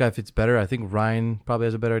know which guy fits better. I think Ryan probably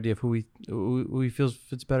has a better idea of who he feels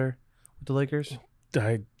fits better with the Lakers.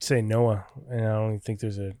 I'd say Noah, and I don't even think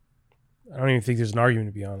there's an argument,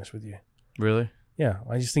 to be honest with you. Really? Yeah,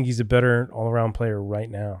 I just think he's a better all-around player right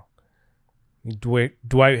now. I mean,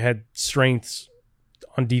 Dwight had strengths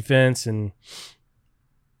on defense, and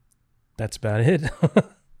that's about it.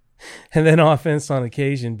 And then offense on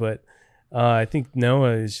occasion, but I think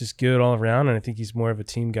Noah is just good all around, and I think he's more of a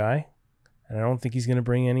team guy. And I don't think he's going to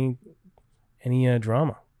bring any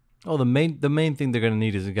drama. Oh, the main thing they're going to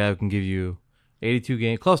need is a guy who can give you 82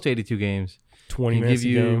 games, close to 82 games. 20 Can minutes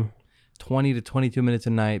give a you game. 20 to 22 minutes a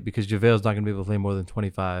night because JaVale's not going to be able to play more than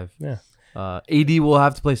 25. Yeah. AD will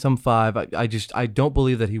have to play some 5. I don't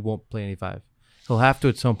believe that he won't play any 5. He'll have to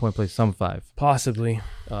at some point play some 5 Possibly.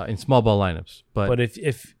 in small ball lineups. But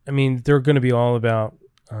if I mean, they're going to be all about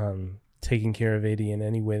taking care of AD in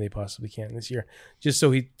any way they possibly can this year, just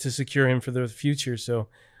so to secure him for the future. So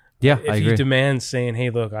yeah, if I he agree. demands saying,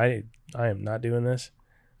 "Hey, look, I am not doing this,"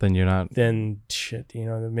 Then you're not. then shit,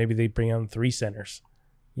 maybe they bring on 3 centers,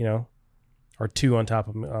 or 2 on top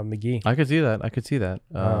of McGee. I could see that.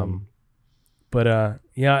 But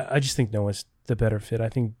yeah, I just think Noah's the better fit. I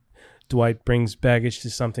think Dwight brings baggage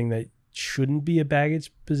to something that shouldn't be a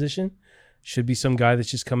baggage position. Should be some guy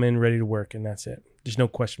that's just come in ready to work, and that's it. There's no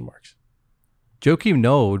question marks. Joakim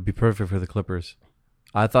Noah would be perfect for the Clippers.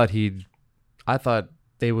 I thought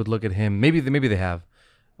they would look at him. Maybe they have.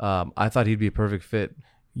 I thought he'd be a perfect fit.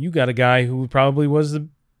 You got a guy who probably was the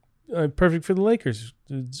perfect for the Lakers,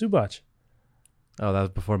 Zubac. Oh, that was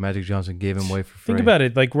before Magic Johnson gave him away for free. Think about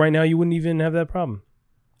it. Like right now, you wouldn't even have that problem.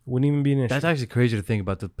 Wouldn't even be an issue. That's actually crazy to think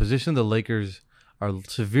about. The position the Lakers are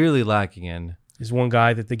severely lacking in, Is one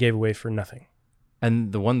guy that they gave away for nothing.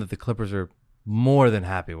 and the one that the Clippers are more than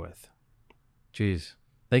happy with. Jeez.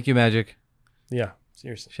 Thank you, Magic. Yeah,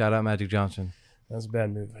 seriously. Shout out Magic Johnson. That was a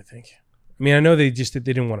bad move, I think. I mean, I know they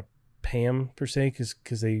didn't want to pay him per se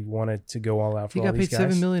because they wanted to go all out for He all got these paid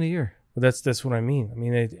guys. $7 million a year. But that's what I mean. I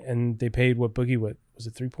mean, they paid what was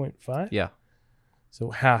it 3.5? Yeah.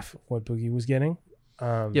 So half of what Boogie was getting.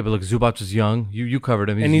 Yeah, but look, Zubac is young. You covered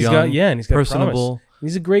him. He's young, got promise. personable.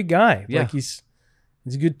 He's a great guy. Yeah. Like he's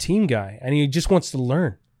a good team guy, and he just wants to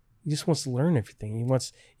learn. He just wants to learn everything. He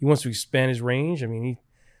wants to expand his range. I mean,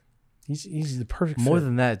 he's the perfect More fit.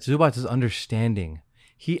 than that, Zubac is understanding.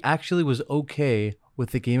 He actually was okay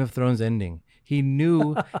with the Game of Thrones ending. He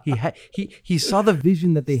knew he saw the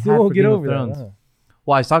vision that they had Still for won't get Game over of that, Thrones. huh?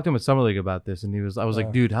 Well, I talked to him at Summer League about this, and I was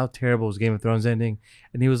like, dude, how terrible was Game of Thrones ending?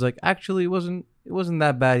 And he was like, actually, it wasn't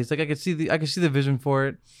that bad. He's like, I could see the vision for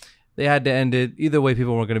it. They had to end it. Either way,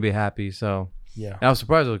 people weren't going to be happy. So Yeah, and I was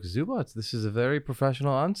surprised. I was like, Zubac, this is a very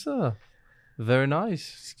professional answer. Very nice.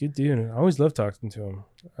 he's a good dude. I always love talking to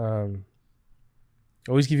him.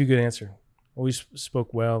 Always give you a good answer. Always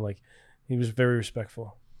spoke well. Like he was very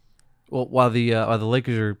respectful. Well, while the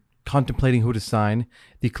Lakers are contemplating who to sign,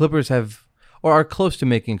 the Clippers are close to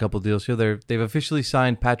making a couple deals here. They've officially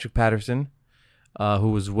signed Patrick Patterson, who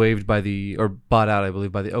was waived bought out, I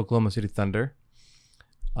believe, by the Oklahoma City Thunder.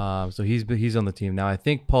 So he's on the team now. I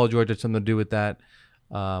think Paul George had something to do with that.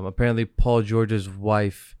 Apparently, Paul George's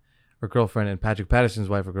wife or girlfriend and Patrick Patterson's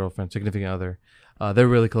wife or girlfriend, significant other, they're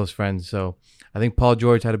really close friends. So I think Paul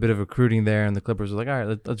George had a bit of recruiting there, and the Clippers were like, all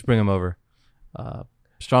right, let's bring him over.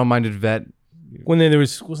 Strong-minded vet. When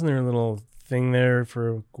wasn't there a little thing there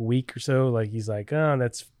for a week or so? Like he's like, oh,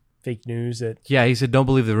 that's fake news. That Yeah, he said, don't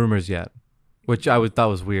believe the rumors yet, which I thought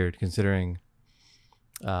was weird considering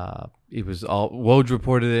it was all Woj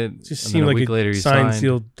reported it. just and seemed then like a week later he signed, signed.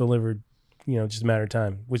 sealed, delivered. Just a matter of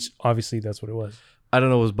time. Which obviously that's what it was. I don't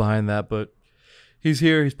know what was behind that, but he's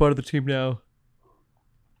here. He's part of the team now.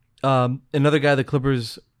 Another guy the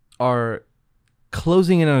Clippers are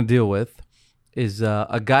closing in on a deal with is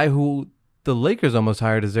a guy who the Lakers almost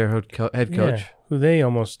hired as their head coach. Yeah, who they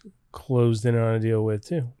almost closed in on a deal with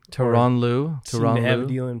too. Tyronn Lue. Seemed to have a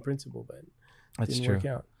deal in principle, but That's didn't true. work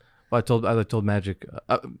out. Well, I told Magic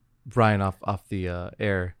Brian off the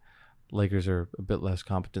air. Lakers are a bit less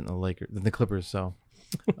competent than the Clippers, so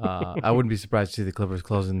I wouldn't be surprised to see the Clippers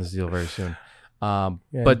closing this deal very soon.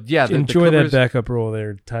 But yeah, enjoy the Clippers, that backup role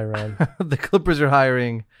there, Tyronn. the Clippers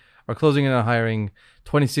are closing in on hiring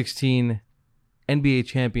 2016 NBA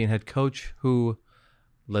champion head coach who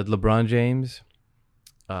led LeBron James,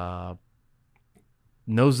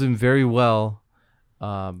 knows him very well,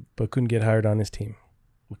 but couldn't get hired on his team.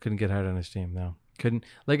 couldn't get hired on his team. No,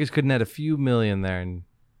 Lakers couldn't add a few million there, and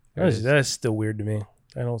That's still weird to me.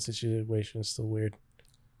 That whole situation is still weird.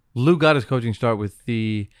 Lue got his coaching start with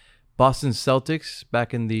the Boston Celtics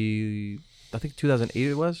back in I think 2008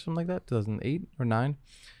 it was, something like that, 2008 or 9.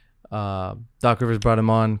 Doc Rivers brought him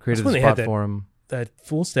on, created a spot for him. That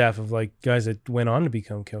full staff of like guys that went on to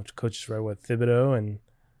become coaches, right? What, Thibodeau and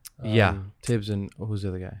Tibbs and who's the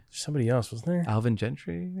other guy? somebody else, wasn't there? Alvin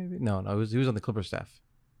Gentry, maybe? No, he was on the Clippers staff.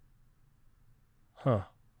 Huh.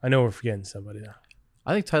 I know we're forgetting somebody now.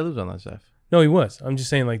 I think Ty Lue's on that staff. No, he was. I'm just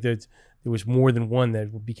saying like there was more than one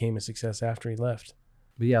that became a success after he left.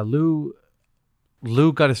 But yeah, Lue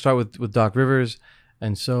got to start with Doc Rivers,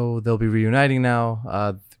 and so they'll be reuniting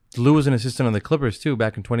now. Lue was an assistant on the Clippers too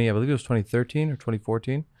back in I believe it was 2013 or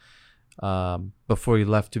 2014, before he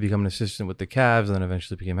left to become an assistant with the Cavs and then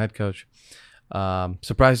eventually became head coach.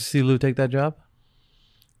 Surprised to see Lue take that job?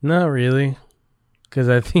 Not really, because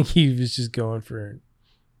I think he was just going for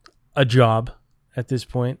a job at this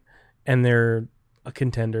point, and they're a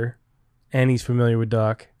contender, and he's familiar with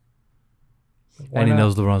Doc. And he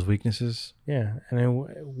knows LeBron's weaknesses. Yeah, and then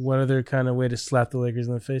what other kind of way to slap the Lakers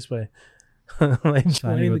in the face by like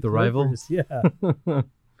signing with the rival? Yeah.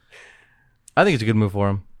 I think it's a good move for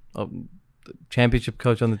him. Championship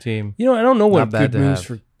coach on the team. You know, I don't know what Not bad good to moves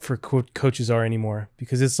have. for coaches are anymore,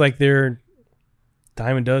 because it's like they're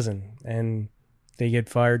dime a dozen and they get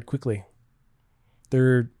fired quickly.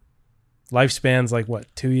 Their lifespan's like what,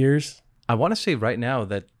 2 years? I want to say right now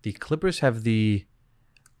that the Clippers have second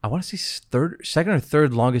or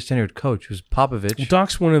third longest tenured coach, who's Popovich. Well,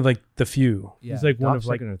 Doc's one of like the few. Yeah, He's like one Doc's of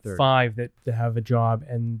like second or third. 5 that have a job,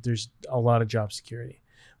 and there's a lot of job security.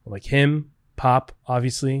 Like him, Pop,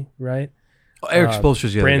 obviously, right? Eric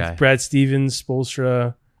Spoelstra's the other guy. Brad Stevens,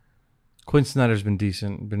 Spoelstra. Quinn Snyder's been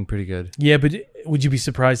decent, been pretty good. Yeah, but would you be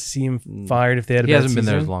surprised to see him fired if they had a He bad hasn't been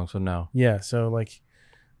there season? as long, so no. Yeah, so like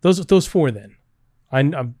those 4 then. I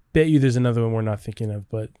bet you there's another one we're not thinking of,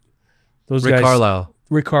 but those Rick guys. Carlisle.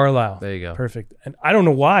 Rick Carlisle. There you go. Perfect. And I don't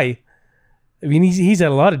know why. I mean, he's had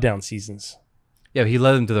a lot of down seasons. Yeah, he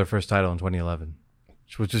led them to their first title in 2011,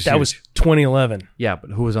 which was That huge. was 2011. Yeah,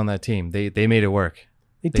 but who was on that team? They made it work.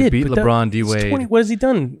 They They did beat but LeBron, it's D-Wade. What has he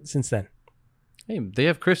done since then? Hey, they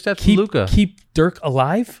have Chris Stapps and Luka. Keep Dirk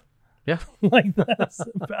alive? Yeah. Like that's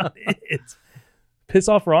about it. Piss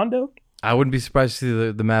off Rondo? I wouldn't be surprised to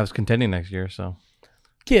see the Mavs contending next year. So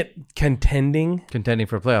Get contending. contending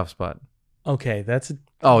for a playoff spot. Okay, that's.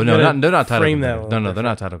 Oh no, gotta they're not title frame that a contenders. little No, they're different.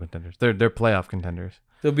 not title contenders. They're playoff contenders.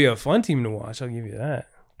 They'll be a fun team to watch. I'll give you that.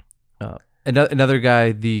 Another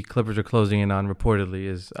guy the Clippers are closing in on reportedly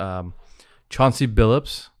is Chauncey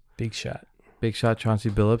Billups. Big shot. Big shot Chauncey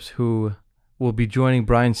Billups, who will be joining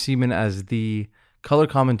Brian Seaman as the color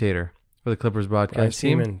commentator for the Clippers Brian broadcast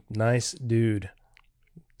team. Seaman, nice dude.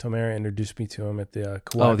 Tomera introduced me to him at the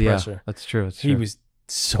Kawhi Yeah, presser. that's true. That's He true. was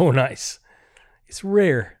so nice. It's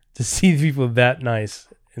rare to see people that nice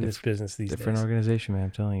in this business these different days. organization, man.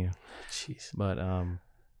 I'm telling you. Jeez. But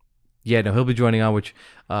yeah, no, he'll be joining on. Which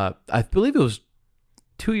I believe it was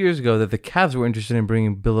 2 years ago that the Cavs were interested in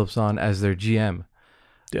bringing Billups on as their GM.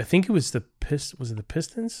 I think it was Was it the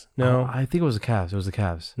Pistons? No. I think it was the Cavs. It was the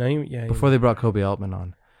Cavs No, yeah. before they brought Kobe Altman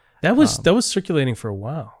on. that was circulating for a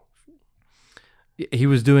while. He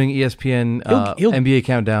was doing ESPN He'll- NBA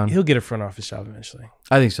Countdown. He'll get a front office job eventually.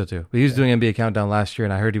 I think so too. But he was doing NBA Countdown last year,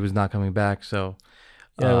 and I heard he was not coming back. So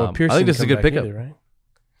Yeah, well, Pierce I think didn't this is a come good back pickup. either, right?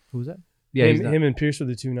 Who's that? Yeah, he's not- him and Pierce were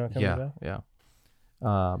the two not coming yeah, back.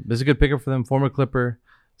 yeah. This is a good pickup for them. Former Clipper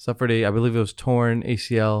suffered I believe it was torn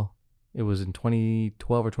ACL. It was in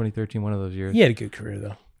 2012 or 2013, one of those years. He had a good career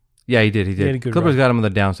though. Yeah, he did. He had a did. good Clippers run. got him on the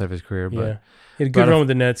downside of his career, but Yeah, he had a brought good a- run with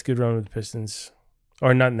the Nets, good run with the Pistons,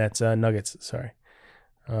 or not Nets, Nuggets. Sorry.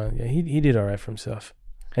 Yeah, he did all right for himself,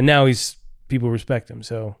 and now people respect him,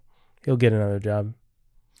 so he'll get another job.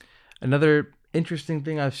 Another interesting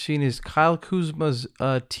thing I've seen is Kyle Kuzma's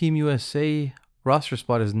Team USA roster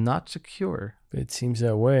spot is not secure. It seems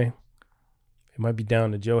that way. It might be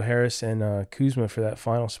down to Joe Harris and Kuzma for that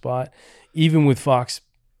final spot, even with Fox,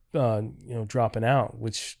 dropping out,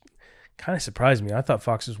 which kind of surprised me. I thought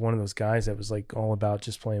Fox was one of those guys that was like all about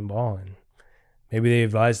just playing ball, and maybe they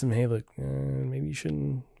advised him, "Hey, look, maybe you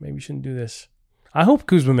shouldn't do this." I hope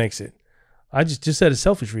Kuzma makes it. I just out of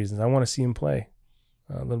selfish reasons, I want to see him play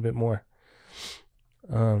a little bit more.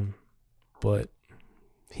 But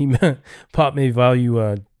Pop may value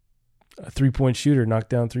a 3-point shooter,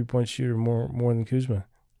 knockdown 3-point shooter more than Kuzma.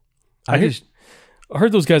 I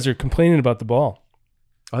heard those guys are complaining about the ball.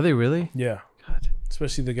 Are they really? Yeah. God.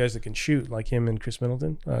 Especially the guys that can shoot, like him and Chris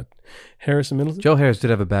Middleton, Harris and Middleton. Joe Harris did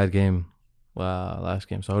have a bad game last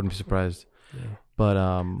game, so I wouldn't be surprised. Yeah. But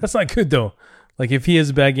that's not good though. Like if he has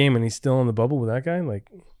a bad game and he's still in the bubble with that guy, like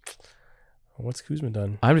what's Kuzma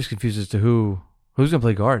done? I'm just confused as to who's gonna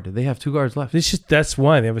play guard. They have 2 guards left. That's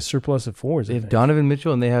why they have a surplus of forwards. They have Donovan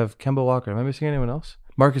Mitchell and they have Kemba Walker. Am I missing anyone else?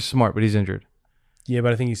 Marcus Smart, but he's injured. Yeah,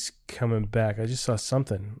 but I think he's coming back. I just saw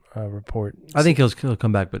something report. I think he'll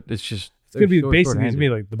come back, but it's just it's gonna be basically it's gonna be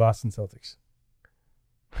like the Boston Celtics.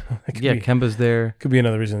 Kemba's there. Could be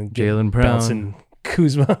another reason. Jaylen Brown bouncing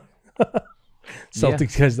Kuzma.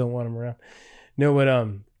 Celtics guys don't want him around. No, but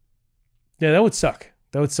yeah, that would suck.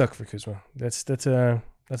 That would suck for Kuzma. That's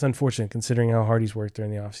unfortunate considering how hard he's worked during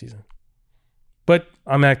the offseason. But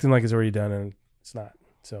I'm acting like it's already done, and it's not.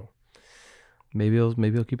 So maybe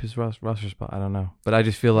he'll keep his roster spot. I don't know, but I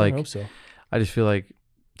just feel like I hope so. I just feel like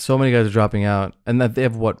so many guys are dropping out, and that they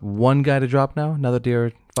have one guy to drop now. Now that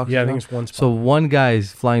De'Aaron Fox is I gone? think it's one spot. So one guy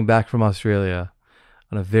is flying back from Australia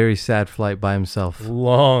on a very sad flight by himself.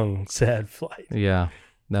 Long sad flight. Yeah,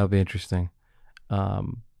 that would be interesting.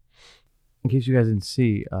 In case you guys didn't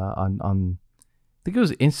see, on I think it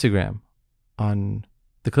was Instagram, on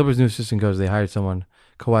the Clippers' new assistant coach, they hired someone,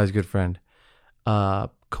 Kawhi's good friend.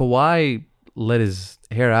 Kawhi let his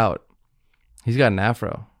hair out. He's got an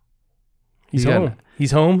afro. He's home.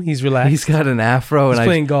 He's home. He's relaxed. He's got an afro. He's and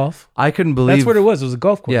playing golf. I couldn't believe. That's what it was. It was a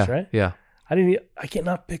golf course, yeah, right? Yeah. I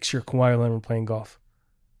cannot picture Kawhi Leonard playing golf.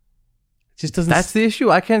 It just doesn't. That's the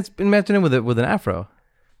issue. I can't imagine him with an afro.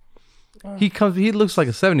 He looks like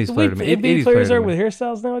a 70s the player way to me. NBA 80s players player are to me. with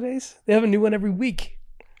hairstyles nowadays. They have a new one every week.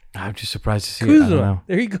 I'm just surprised to see it. I don't know. Kuzma.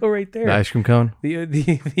 There you go, right there. The ice cream cone. The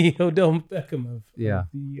Odell Beckham of the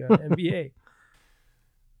NBA.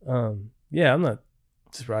 Yeah, I'm not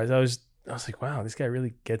surprised. I was like, wow, this guy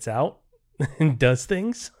really gets out and does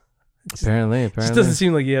things. Apparently. Just doesn't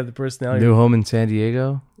seem like he had the personality. New home in San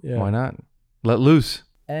Diego. Yeah. Why not? Let loose.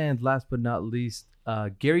 And last but not least,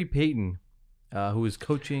 Gary Payton, who is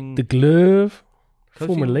coaching the glove,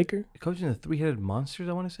 former Laker, coaching the Three-Headed Monsters.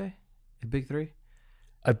 I want to say the Big Three.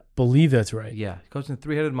 I believe that's right. Yeah, coaching the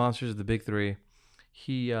Three-Headed Monsters of the Big Three.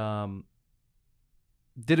 He did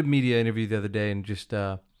a media interview the other day and just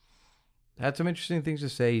had some interesting things to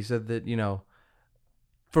say. He said that,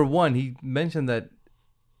 for one, he mentioned that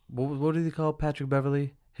what did he call Patrick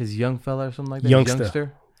Beverley? His young fella or something like that.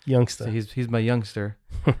 Youngster. So he's my youngster.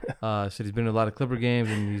 Said he's been to a lot of Clipper games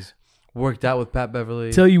and he's worked out with Pat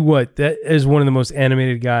Beverley. Tell you what, that is one of the most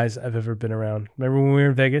animated guys I've ever been around. Remember when we were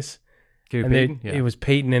in Vegas? Gary Payton? Yeah. It was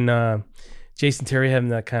Peyton and Jason Terry having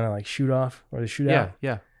that kind of like shoot off or the shootout.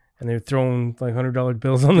 Yeah. And they were throwing like $100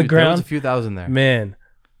 bills on the There was ground. a few thousand there. Man,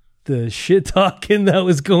 the shit talking that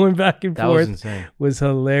was going back and That was forth insane. was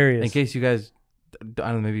hilarious. In case you guys, I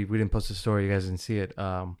don't know, maybe we didn't post the story, you guys didn't see it.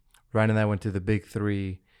 Ryan and I went to the Big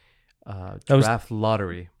Three draft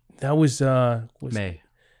lottery. That was May.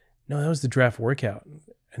 No, that was the draft workout,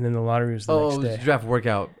 and then the lottery was the next it was day. the draft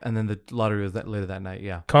workout, and then the lottery was later that night.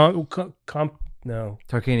 Yeah. No,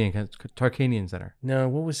 Tarkanian Center. no.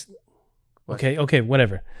 What was? What? Okay,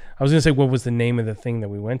 whatever. I was gonna say what was the name of the thing that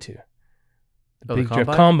we went to? The Big combine?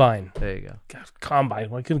 draft combine. There you go. God,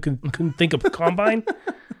 combine. I couldn't think of combine.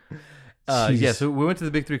 Yeah, so we went to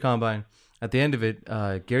the Big Three combine. At the end of it,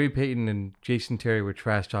 Gary Payton and Jason Terry were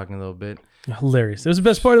trash talking a little bit. Hilarious. That was the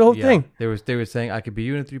best part of the whole thing. They were saying I could be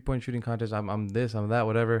you in a 3-point shooting contest. I'm this, I'm that,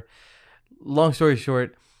 whatever. Long story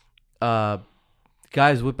short, guys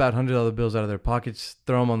whip out $100 bills out of their pockets,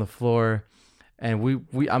 throw them on the floor, and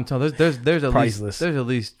I'm telling there's at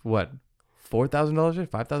least what, $4,000,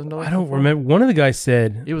 $5,000. I don't remember. One of the guys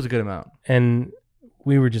said It was a good amount. and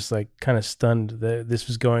we were just like kind of stunned that this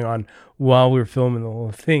was going on while we were filming the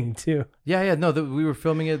whole thing too. Yeah. No, we were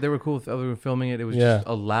filming it. They were cool. We were filming it. It was just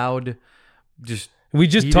a loud, We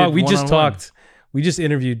just heated talked. We just one-on-one. talked. We just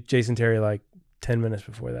interviewed Jason Terry like 10 minutes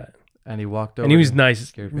before that, and he walked over. and he was to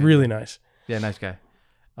nice, Gary Payton. really nice. Yeah, nice guy.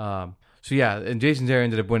 So yeah, and Jason Terry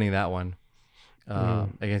ended up winning that one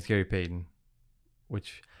against Gary Payton,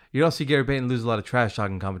 which you don't see Gary Payton lose a lot of trash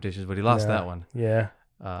talking competitions, but he lost that one. Yeah.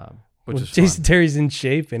 which Well, is Jason fun. Terry's in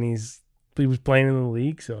shape, and he was playing in the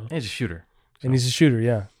league, so And he's a shooter. and he's a shooter.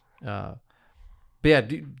 Yeah, But yeah,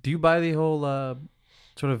 do you buy the whole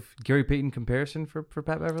sort of Gary Payton comparison for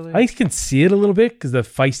Pat Beverly? I can see it a little bit because the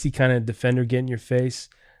feisty kind of defender get in your face,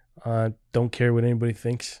 don't care what anybody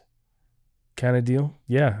thinks, kind of deal.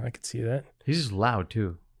 Yeah, I could see that. He's just loud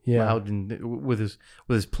too. Yeah, Loud and with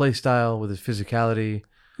his play style, with his physicality.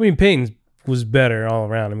 I mean Payton was better all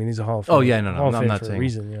around. I mean he's a Hall of Fame. Oh, yeah, no, Hall of I'm Fame not for saying a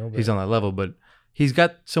reason. But He's on that level, but he's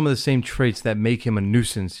got some of the same traits that make him a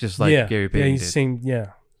nuisance, just like Gary Payton yeah, he's did.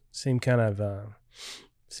 same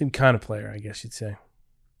kind of player, I guess you'd say.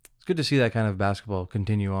 It's good to see that kind of basketball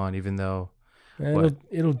continue on, even though. And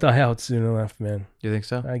it'll die out soon enough, man. You think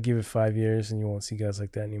so? I give it 5 years, and you won't see guys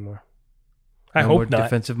like that anymore. I No more hope not.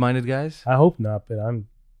 defensive-minded guys. I hope not, but I'm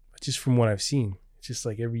just from what I've seen. It's just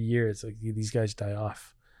like every year, it's like these guys die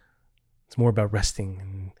off. It's more about resting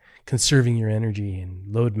and conserving your energy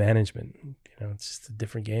and load management. It's just a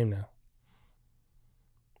different game now.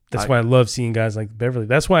 That's why I love seeing guys like Beverly.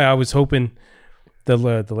 That's why I was hoping the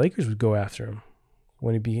Lakers would go after him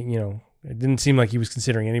when it didn't seem like he was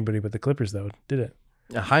considering anybody but the Clippers, though, did it?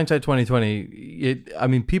 Hindsight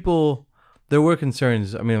 2020. People. There were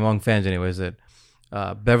concerns. Among fans, anyways, that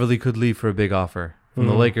Beverly could leave for a big offer from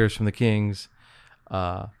the Lakers, from the Kings,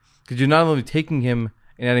 because you're not only taking him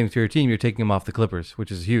and adding him to your team, you're taking him off the Clippers,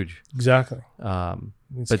 which is huge. Exactly.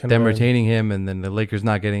 But them retaining him and then the Lakers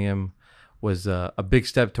not getting him was a big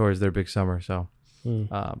step towards their big summer. So,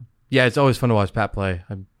 it's always fun to watch Pat play.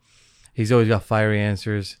 He's always got fiery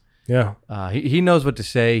answers. Yeah. He knows what to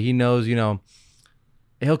say. He knows,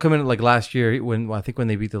 he'll come in like last year when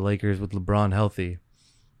they beat the Lakers with LeBron healthy.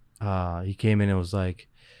 He came in and was like,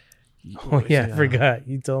 Oh, yeah, I forgot.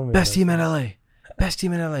 You told me. Best team in LA. Best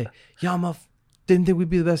team in LA. Y'all didn't think we'd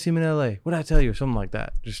be the best team in LA. What'd I tell you? Or something like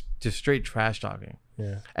that. Just straight trash talking.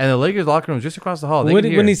 Yeah. And the Lakers locker room was just across the hall.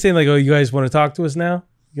 When he's saying like, "Oh, you guys want to talk to us now?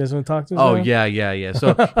 You guys want to talk to us?" Oh, now? yeah.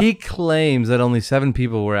 So he claims that only 7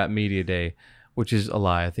 people were at media day, which is a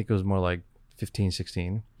lie. I think it was more like 15,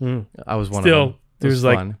 16. I was one of them. Still, there was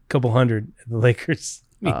like fun. a couple hundred at the Lakers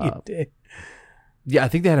media day. Yeah, I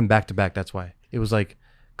think they had him back to back. That's why it was like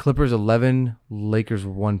Clippers 11, Lakers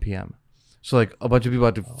 1 p.m. So like a bunch of people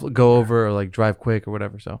had to go over or like drive quick or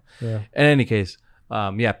whatever. So Yeah. in any case,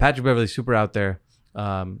 Patrick Beverley's super out there.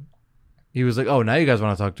 He was like, "Oh, now you guys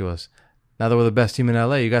want to talk to us? Now that we're the best team in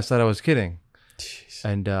LA, you guys thought I was kidding." Jeez.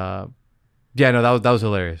 And that was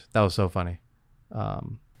hilarious. That was so funny.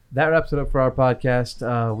 That wraps it up for our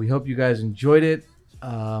podcast. We hope you guys enjoyed it.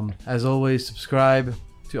 As always, subscribe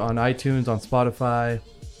on iTunes, on Spotify,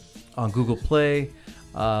 on Google Play.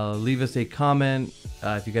 Leave us a comment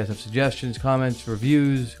if you guys have suggestions, comments,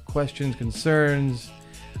 reviews, questions, concerns.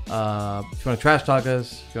 If you want to trash talk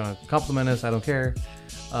us, if you want to compliment us, I don't care.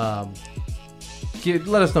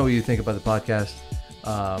 Let us know what you think about the podcast.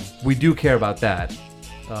 We do care about that.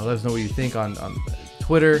 Let us know what you think on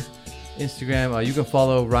Twitter, Instagram. You can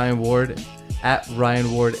follow Ryan Ward at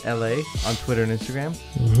Ryan Ward LA on Twitter and Instagram.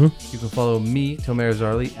 You can follow me, Tomer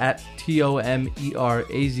Zarly, at TOMERAZARLY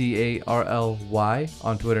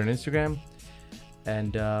on Twitter and Instagram.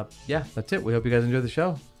 And that's it. We hope you guys enjoyed the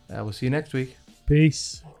show. We'll see you next week.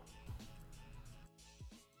 Peace.